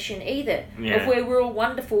sycophant section either, of where we're all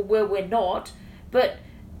wonderful, where we're not, but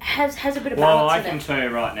has a bit of balance in it. Well, I can tell you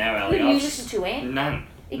right now, Ali. Who do you listen to, Ant? None.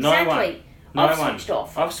 Exactly. No I've one. switched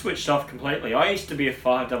off. I've switched off completely. I used to be a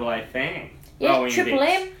 5AA fan. Yeah, Triple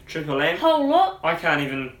M. Triple M. Whole lot. I can't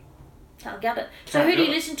even... Can't get it. So who do you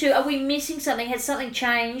listen to? Are we missing something? Has something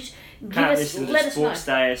changed? Let us know. Sports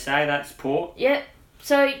Day SA, that's Port. Yep.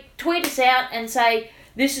 So tweet us out and say,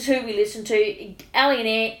 this is who we listen to. Ali and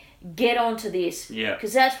Ant, get onto this. Yeah.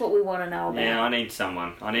 Because that's what we want to know about. Yeah, I need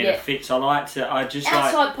someone. I need a fix. Outside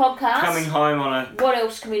podcasts. Coming home on a... What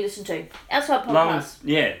else can we listen to? Outside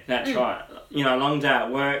podcasts. That's right. Long day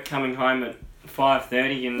at work, coming home at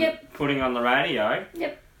 5:30 and Yep. putting on the radio.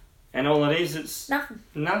 Yep. And all it is, it's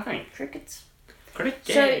Nothing. Crickets.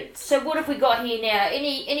 So what have we got here now?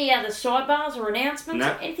 Any other sidebars or announcements?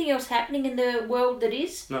 No. Anything else happening in the world that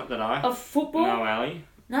is Not that I. of football? No, Ali.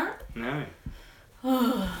 No. No.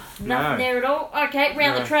 Nothing there at all. Okay,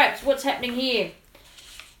 round the traps. What's happening here?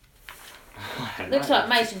 Looks like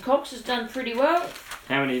Mason Cox has done pretty well.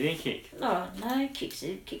 How many did he kick? Oh no, kicks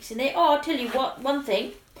in there. Oh, I'll tell you one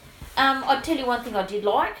thing. I'll tell you one thing I did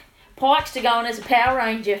like. Pikester going as a Power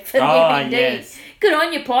Ranger for the MND. Yes. Good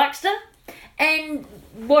on you, Pikester. And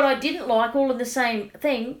what I didn't like, all in the same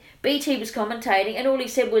thing, BT was commentating, and all he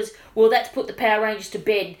said was, "Well, that's put the Power Rangers to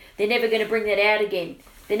bed. They're never going to bring that out again.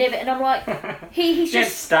 They're never." And I'm like, he's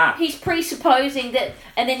just stuck. He's presupposing that,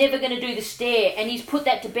 and they're never going to do the stare, and he's put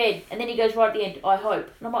that to bed. And then he goes right at the end, "I hope."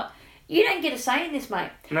 And I'm like, you don't get a say in this,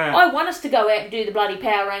 mate. No. I want us to go out and do the bloody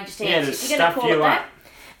Power Ranger stance. Yeah, to if you're going to stuff call it you that. up.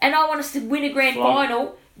 And I want us to win a grand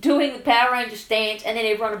final doing the Power Ranger stance, and then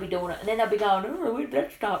everyone will be doing it. And then they'll be going, "Oh, where did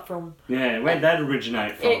that start from?" Yeah, where'd that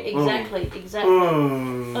originate from? Exactly.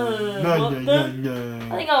 No.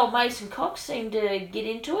 I think old Mason Cox seemed to get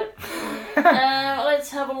into it. Let's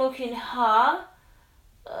have a look in Ha.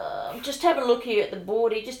 Just have a look here at the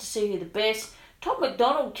board here just to see who the best. Tom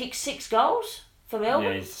McDonald kicked 6 goals for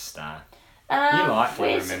Melbourne. Yeah, he's a star. You like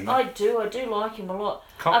him, remember? I do like him a lot.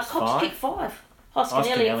 Cox kicked 5. Hoskin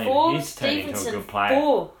Oscar Elliott Elliott, 4. he's turned into a Stevenson good player.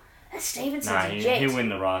 4. That Stevenson's a jet. He'll win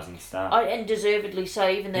the Rising Star. And deservedly so,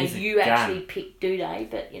 even though He's a you gun. actually picked Duday,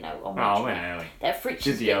 but I'm I watching went that. early. That Fritz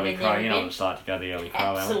Did is the getting early in crow. there You know again. what it's like to go the early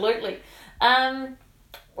crow. Absolutely.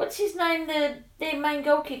 What's his name? Their main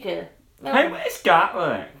goal kicker. Hey, where's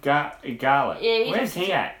Garlic? Garlic. Yeah, Where's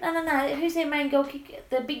he at? No. Who's their main goal kicker?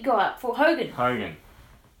 The big guy up for Hogan.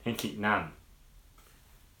 He kicked none.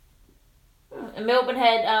 And Melbourne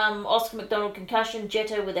had Oscar McDonald concussion,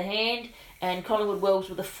 Jetto with a hand, and Collingwood Wells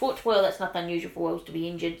with a foot. Well, that's nothing unusual for Wells to be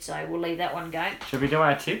injured, so we'll leave that one go. Should we do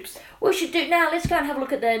our tips? We should do. Now, let's go and have a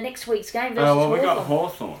look at the next week's game versus We got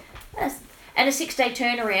Hawthorn. Hawthorn. And a 6-day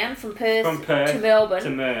turnaround from Perth to Melbourne. To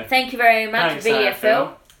Merth. Thank you very much, Thanks,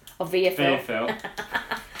 VFL. Or VFL.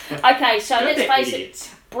 VFL. Okay, so let's face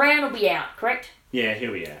it. Brown will be out, correct? Yeah,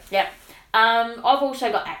 here we are. Yep. I've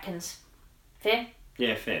also got Atkins. Fair?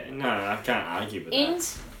 Yeah, fair. No, I can't argue with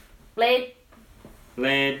Ins, Laird,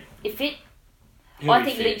 if fit. I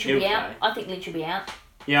think Lynch will be out. I think Lynch will be out.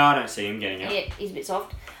 Yeah, I don't see him getting out. Yeah, he's a bit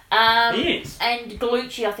soft. He is. And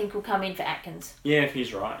Gallucci, I think, will come in for Atkins. Yeah, if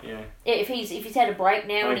he's right, yeah. Yeah, if he's had a break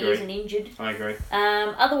now and he isn't injured. I agree.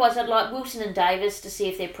 Otherwise, I'd like Wilson and Davis to see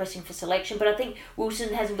if they're pressing for selection. But I think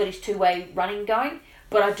Wilson hasn't got his two-way running going.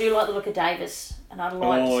 But I do like the look of Davis. And I'd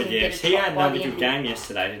like to see him get a trot he had by another the end good game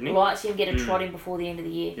yesterday, didn't he? I'd like to see him get a trot in before the end of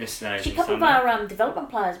the year. Yesterday. Actually, a couple of our development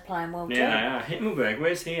players are playing well too. Yeah, they are. Himmelberg,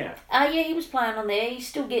 where's he at? Yeah, he was playing on there. He's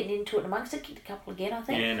still getting into it amongst it. Kicked a couple again, I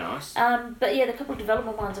think. Yeah, nice. But yeah, the couple of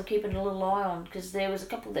development ones I'm keeping a little eye on because there was a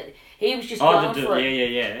couple that he was just going for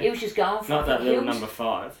it. Yeah. He was just going for it. Not that little number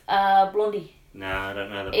 5. Blondie. No, I don't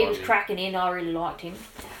know the Blondie. He was cracking in. I really liked him.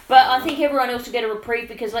 But I think everyone else will get a reprieve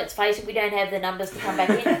because let's face it, we don't have the numbers to come back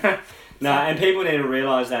in. No, and people need to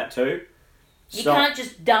realise that too. You can't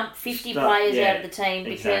just dump 50 players out of the team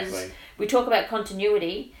because we talk about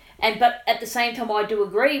continuity. But at the same time, I do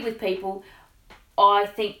agree with people. I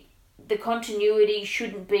think the continuity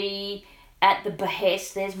shouldn't be at the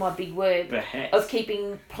behest, there's my big word, of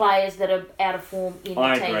keeping players that are out of form in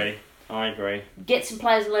the team. I agree. Get some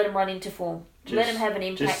players and let them run into form. Let them have an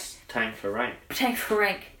impact. Just tank for rank.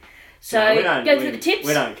 So, go through the tips.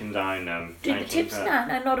 We don't condone do the tips?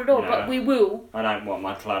 No, not at all. But we will. I don't want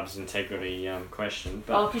my club's integrity questioned.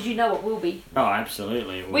 But because you know it will be. Oh,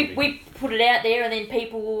 absolutely it will be. We put it out there and then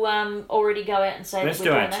people will already go out and say Let's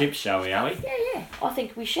do our tips, shall we, Ali? Yeah. I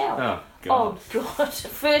think we shall. Oh, God.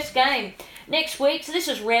 First game. Next week, so this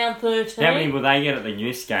is round 13. How many will they get at the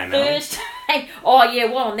youth game, Ali? First game. Oh, yeah,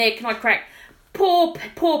 while I'm there, can I crack? Poor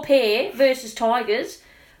Pair versus Tigers.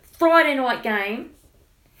 Friday night game.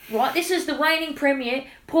 Right, this is the reigning premier.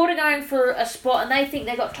 Port are going for a spot and they think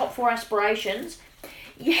they've got top 4 aspirations.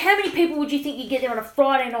 How many people would you think you'd get there on a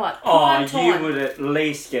Friday night? Prime time. You would at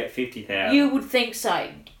least get 50,000. You would think so.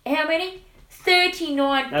 How many?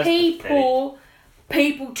 39 That's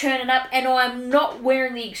people turning up, and I'm not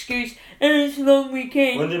wearing the excuse, it's a long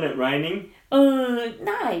weekend. Wasn't it raining?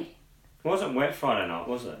 No. It wasn't wet Friday night,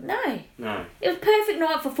 was it? No. It was a perfect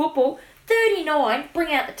night for football. 39,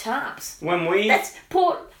 bring out the tarps. When we... That's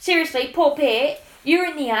Port, seriously, Port Pair, you're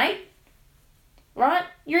in the 8. right?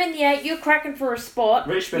 You're in the 8, you're cracking for a spot.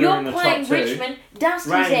 Richmond you're are in the playing top 2. Richmond,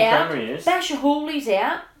 Dusty's Reigning out, premiers. Basher Hawley's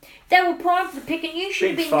out. They were primed for the pick and you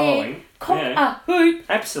should have Big been following. there. Cock Yeah. a hoop.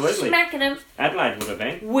 Absolutely. Smacking them. Adelaide would have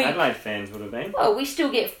been. Weak. Adelaide fans would have been. Well, we still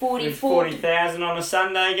get 44. 40,000 on a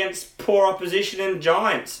Sunday against poor opposition and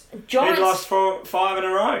Giants. Giants. Who'd lost 5 in a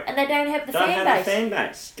row. And they don't have the Don't fan have base. the fan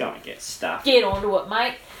base. Go and get stuffed. Get onto it,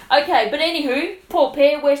 mate. Okay, but anywho, poor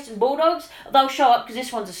pair, Western Bulldogs, they'll show up because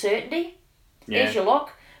this one's a certainty. Yeah. There's your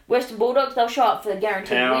lock. Western Bulldogs, they'll show up for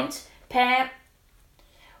guaranteed Power. wins. Power.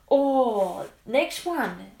 Oh, next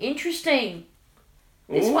one. Interesting.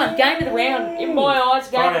 This one, game of the round. In my eyes,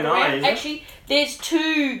 game Friday of the night, round. is it? Actually, there's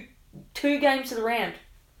two games of the round.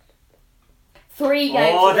 3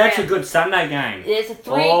 games Oh, of the that's round. a good Sunday game. There's a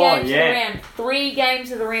 3 Oh, games yeah. of the round. 3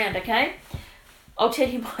 games of the round, okay? I'll tell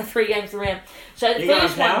you my 3 games of the round. So the You going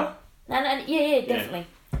first one... Power? No, yeah, definitely.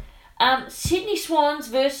 Sydney Swans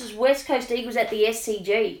versus West Coast Eagles at the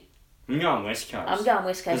SCG. I'm going West Coast. I'm going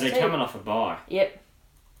West Coast Because they're coming off a bye. Yep.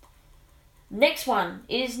 Next one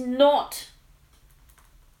is not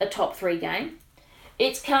a top 3 game.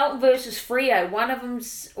 It's Carlton versus Freo. One of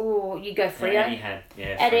them's... Oh, you go Freo. At Etihad.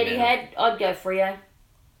 Yeah, At Freo. Etihad, I'd go Freo.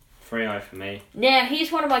 Freo for me. Now,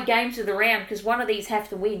 here's one of my games of the round because one of these have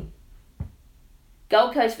to win.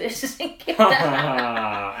 Gold Coast versus St Kilda.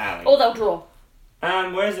 Ali. Or they'll draw.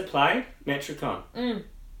 Where's it played? Metricon. Seriously.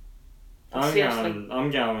 I'm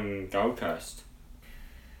going Gold Coast.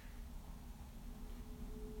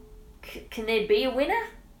 Can there be a winner?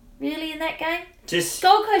 Really in that game? Just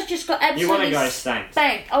Gold Coast just got absolutely... you want to go Saints?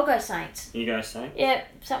 Bang. I'll go Saints. You go Saints? Yeah,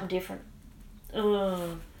 something different.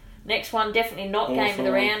 Next one, definitely not game of the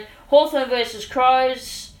Hawthorn. round. Hawthorn versus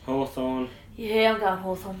Crows. Hawthorn. Yeah, I'm going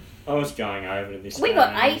Hawthorn. I was going over to this. We game.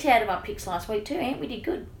 got 8 out of our picks last week too, and we did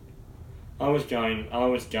good. I was going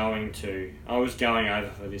over for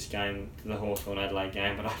this game, the Hawthorn Adelaide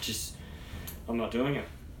game, but I'm not doing it.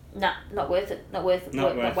 Nah, not worth it. Not worth it.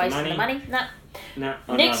 Not worth the wasting the money. Nah. No,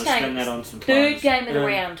 I'd Next rather game, spend that on some third clothes. game of the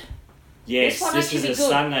round. Yes, This one this actually is be a good.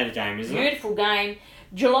 Sunday game, isn't it? Beautiful game.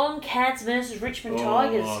 Geelong Cats versus Richmond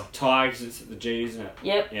Tigers. Oh, Tigers, it's at the G, isn't it?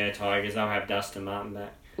 Yep. Yeah, Tigers. They'll have Dustin Martin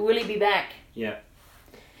back. Will he be back? Yeah,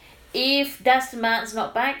 If Dustin Martin's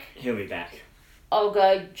not back, he'll be back. I'll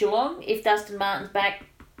go Geelong. If Dustin Martin's back,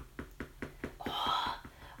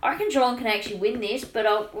 I reckon Geelong can actually win this, but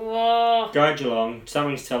I'll... Go Geelong.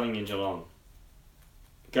 Something's telling you Geelong.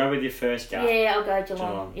 Go with your first gut. Yeah, I'll go Geelong.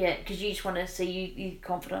 Geelong. Yeah, because you just want to see you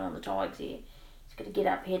confident on the Tigers here. It's got to get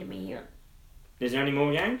up ahead of me here. Is there any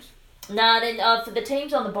more games? Nah, then for the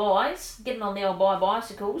teams on the buys, getting on the old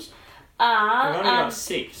bicycles, We've only are got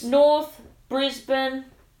 6. North, Brisbane,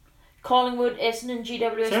 Collingwood, Essendon,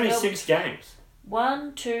 GWS. It's only Melbourne. 6 games.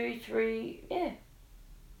 1, 2, 3, yeah.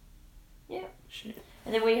 Shit.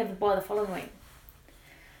 And then we have the bye the following week.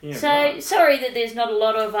 Yeah, So right. sorry that there's not a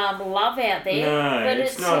lot of love out there. No, but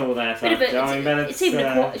it's not all that bit of a- going, but it's even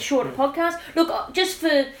a shorter podcast. Look, just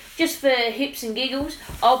for hips and giggles,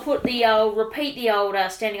 I'll put repeat the old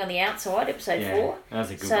Standing on the Outside episode 4. That was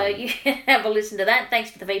a good So one. you can have a listen to that. Thanks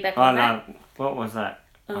for the feedback I on that. know. What was that?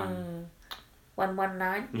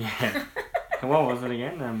 119 Yeah. What was it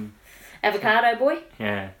again? Avocado Boy.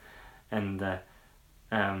 Yeah, and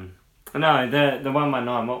no, the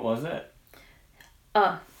 119. What was it?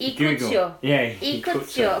 Oh, Ikutsuyo. Yeah,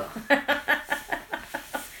 Ikutsuyo.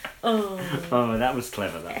 Oh, that was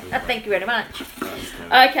clever. That was Thank you very much. That was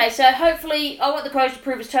clever. Okay, so hopefully, I want the Crows to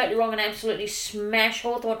prove us totally wrong and absolutely smash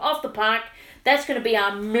Hawthorn off the park. That's going to be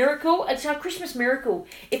our miracle. It's our Christmas miracle.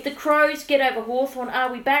 If the Crows get over Hawthorn,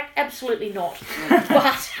 are we back? Absolutely not.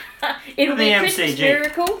 But it'll be The a Christmas MCG.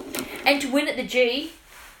 miracle. And to win at the G,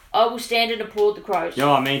 I will stand and applaud the Crows.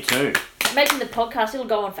 Yeah, me too. Making the podcast, it'll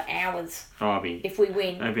go on for hours It'll be if we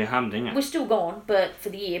win. a humdinger. We're still gone, but for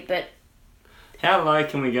the year. But How low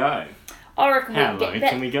can we go? I reckon How we low can get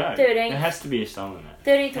can we go? 13th. There has to be a song in it.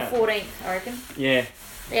 13th Yeah. or 14th, I reckon. Yeah.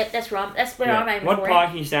 Yep, that's right. That's where I'm aiming What for.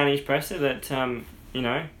 Pikey's done his presser that It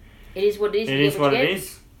is what it is. it you is get what you it get.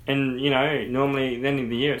 is, and normally at the end of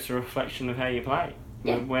the year it's a reflection of how you play,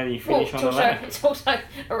 Yeah. whether you Well, finish on the ladder. it's also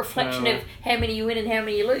a reflection of how many you win and how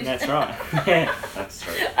many you lose. That's right. Yeah, that's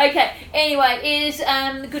true. Okay, anyway, it is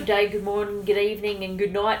good day, good morning, good evening, and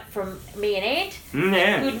good night from me and Ant.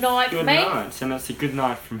 Yeah. Good night Good from me. night, and it's a good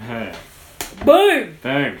night from her. Boom!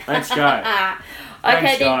 Boom. Let's go. Okay,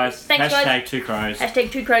 Thanks, then. guys. Thanks, Hashtag guys. 2 crows.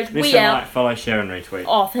 Hashtag 2 crows. Listen, We out. like, follow, share, and retweet.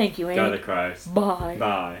 Oh, thank you, Ant. Go the crows. Bye.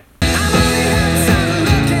 Bye. I'm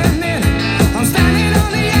standing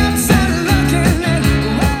on the outside looking in.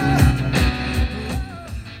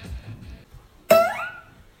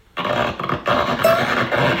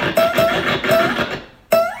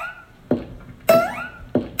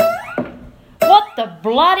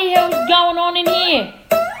 bloody hell's going on in here?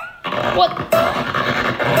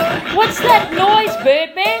 What's that noise,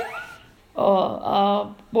 Birdman?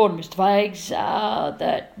 Morning, Mr. Fags.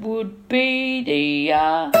 That would be the,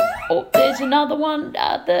 there's another one,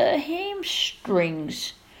 the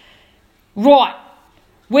hamstrings. Right.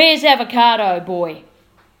 Where's Avocado Boy?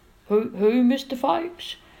 Who, Mr.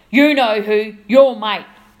 Fags? You know who, your mate,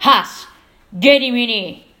 Huss. Get him in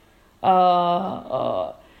here.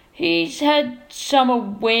 He's had some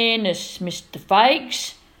awareness, Mr.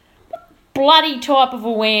 Fags. What bloody type of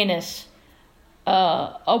awareness?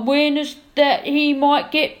 Awareness that he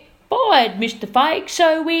might get fired, Mr. Fags,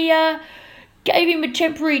 so we gave him a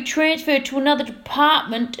temporary transfer to another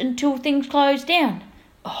department until things close down.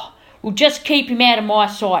 We'll just keep him out of my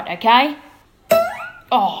sight, okay?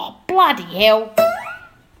 Oh, bloody hell.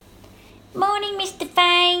 Morning, Mr.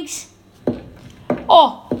 Fags.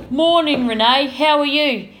 Oh, morning, Renee. How are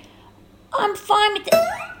you? I'm fine with the...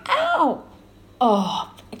 Ow!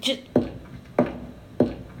 Oh, just...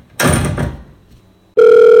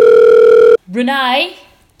 Renee?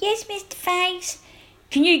 Yes, Mr. Fags.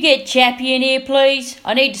 Can you get Chappie in here, please?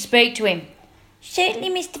 I need to speak to him.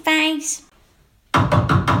 Certainly, Mr. Fags.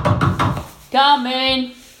 Come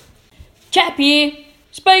in. Chappie here.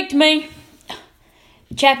 Speak to me.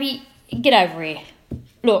 Chappie, get over here.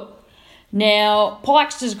 Look, now,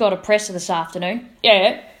 Pikester's got a presser this afternoon.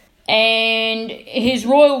 Yeah. And his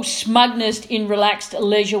royal smugness in relaxed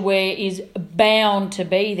leisure wear is bound to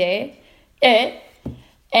be there. Yeah.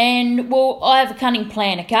 And, well, I have a cunning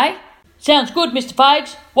plan, okay? Sounds good, Mr.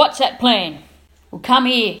 Fags. What's that plan? Well, come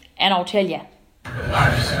here and I'll tell you.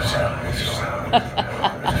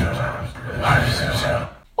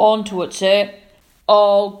 On to it, sir.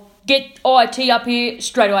 I'll get IT up here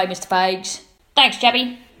straight away, Mr. Fags. Thanks,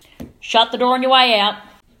 Chappie. Shut the door on your way out.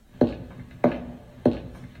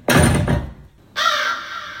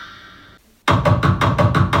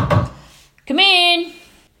 Come in.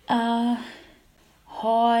 Hi.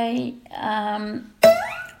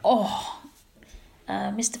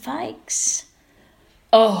 Mr. Fags.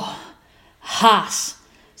 Oh, Huss.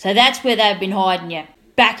 So that's where they've been hiding you.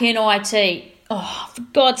 Back in IT. Oh, for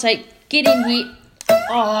God's sake, get in here.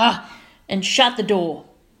 Oh, and shut the door.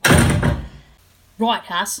 Right,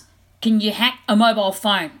 Huss. Can you hack a mobile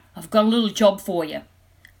phone? I've got a little job for you.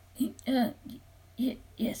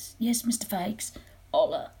 Yes, Mr. Fags.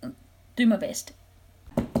 I'll do my best.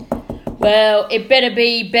 Well, it better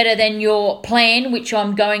be better than your plan, which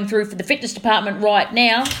I'm going through for the fitness department right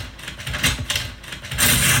now.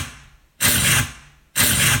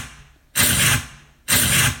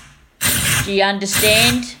 Do you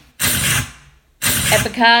understand,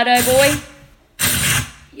 Avocado Boy?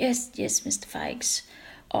 Yes, Mr. Fags.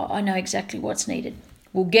 I know exactly what's needed.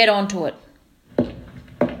 We'll get onto it.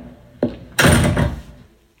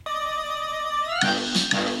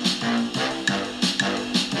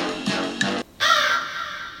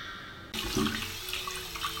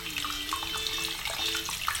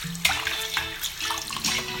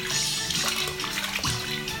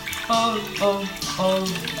 Oh,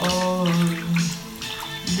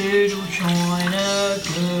 little China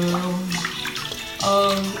girl.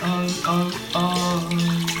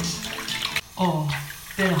 Oh,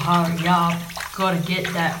 better hurry up. Gotta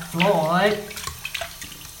get that flight.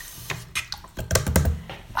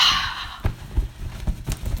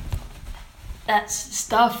 That's the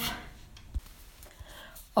stuff.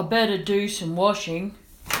 I better do some washing.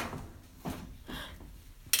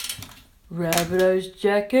 Rabbito's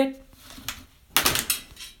jacket.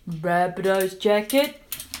 Rabbito's jacket.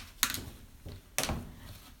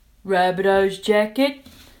 Rabbito's jacket.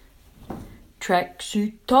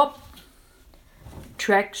 Tracksuit top.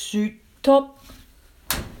 Tracksuit top.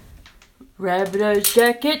 Rabbito's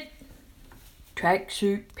jacket.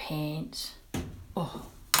 Tracksuit pants. Oh,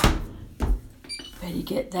 better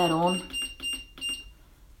get that on.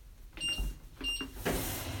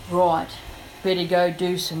 Right, better go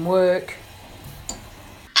do some work.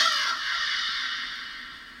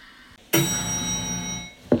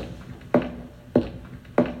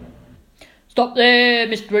 Stop there,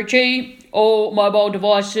 Mr. Ritchie. All mobile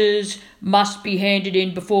devices must be handed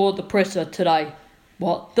in before the presser today.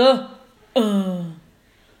 What the?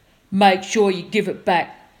 Make sure you give it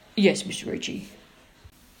back. Yes, Mr. Ritchie.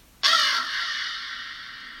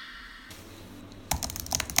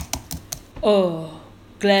 Oh,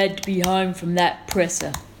 glad to be home from that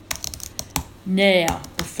presser. Now,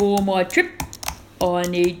 before my trip, I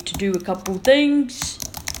need to do a couple things.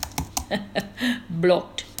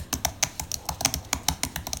 Blocked.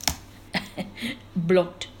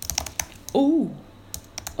 Blocked. Oh,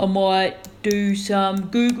 I might do some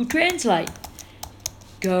Google Translate.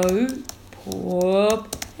 Go poor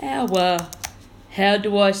power. How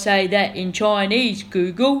do I say that in Chinese,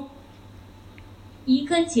 Google? 一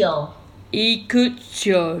个九，一个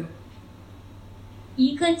九，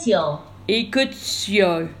一个九，一个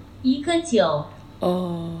九。一个九，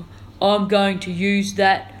 Oh, I'm going to use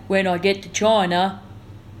that when I get to China.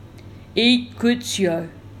 一个九.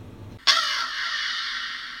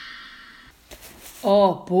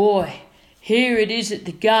 Oh boy, here it is at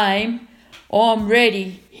the game. I'm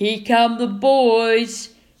ready. Here come the boys.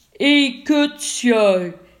 一个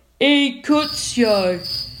九，一个九，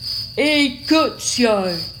一个九.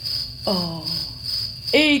 Oh,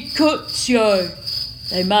 一个九.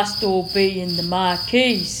 They must all be in the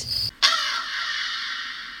marquees.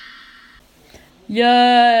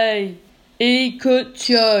 Yay! 一个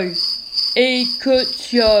九，一个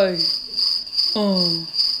九. Oh,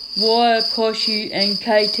 why are Koshi and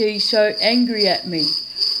KT so angry at me?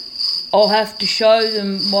 I'll have to show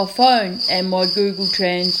them my phone and my Google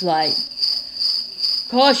Translate.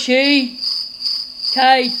 Koshi,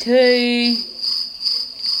 KT.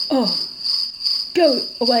 Oh, go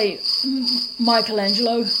away,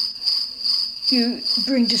 Michelangelo. You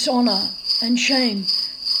bring dishonour and shame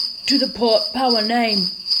to the power name,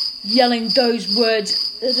 yelling those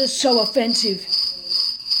words that are so offensive.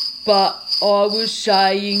 But I was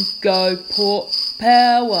saying go port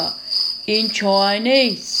power in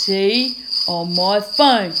Chinese, see, on my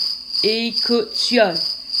phone. 一个九,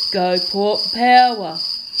 go port power.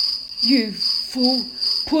 You fool,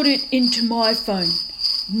 put it into my phone.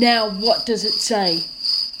 Now what does it say?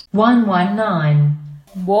 119,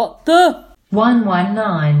 What the?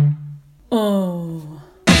 119. Oh.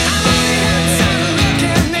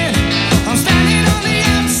 I'm standing on the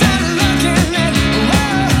outside looking in.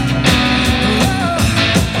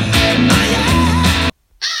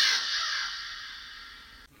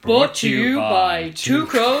 Brought to you by Two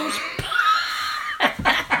Crows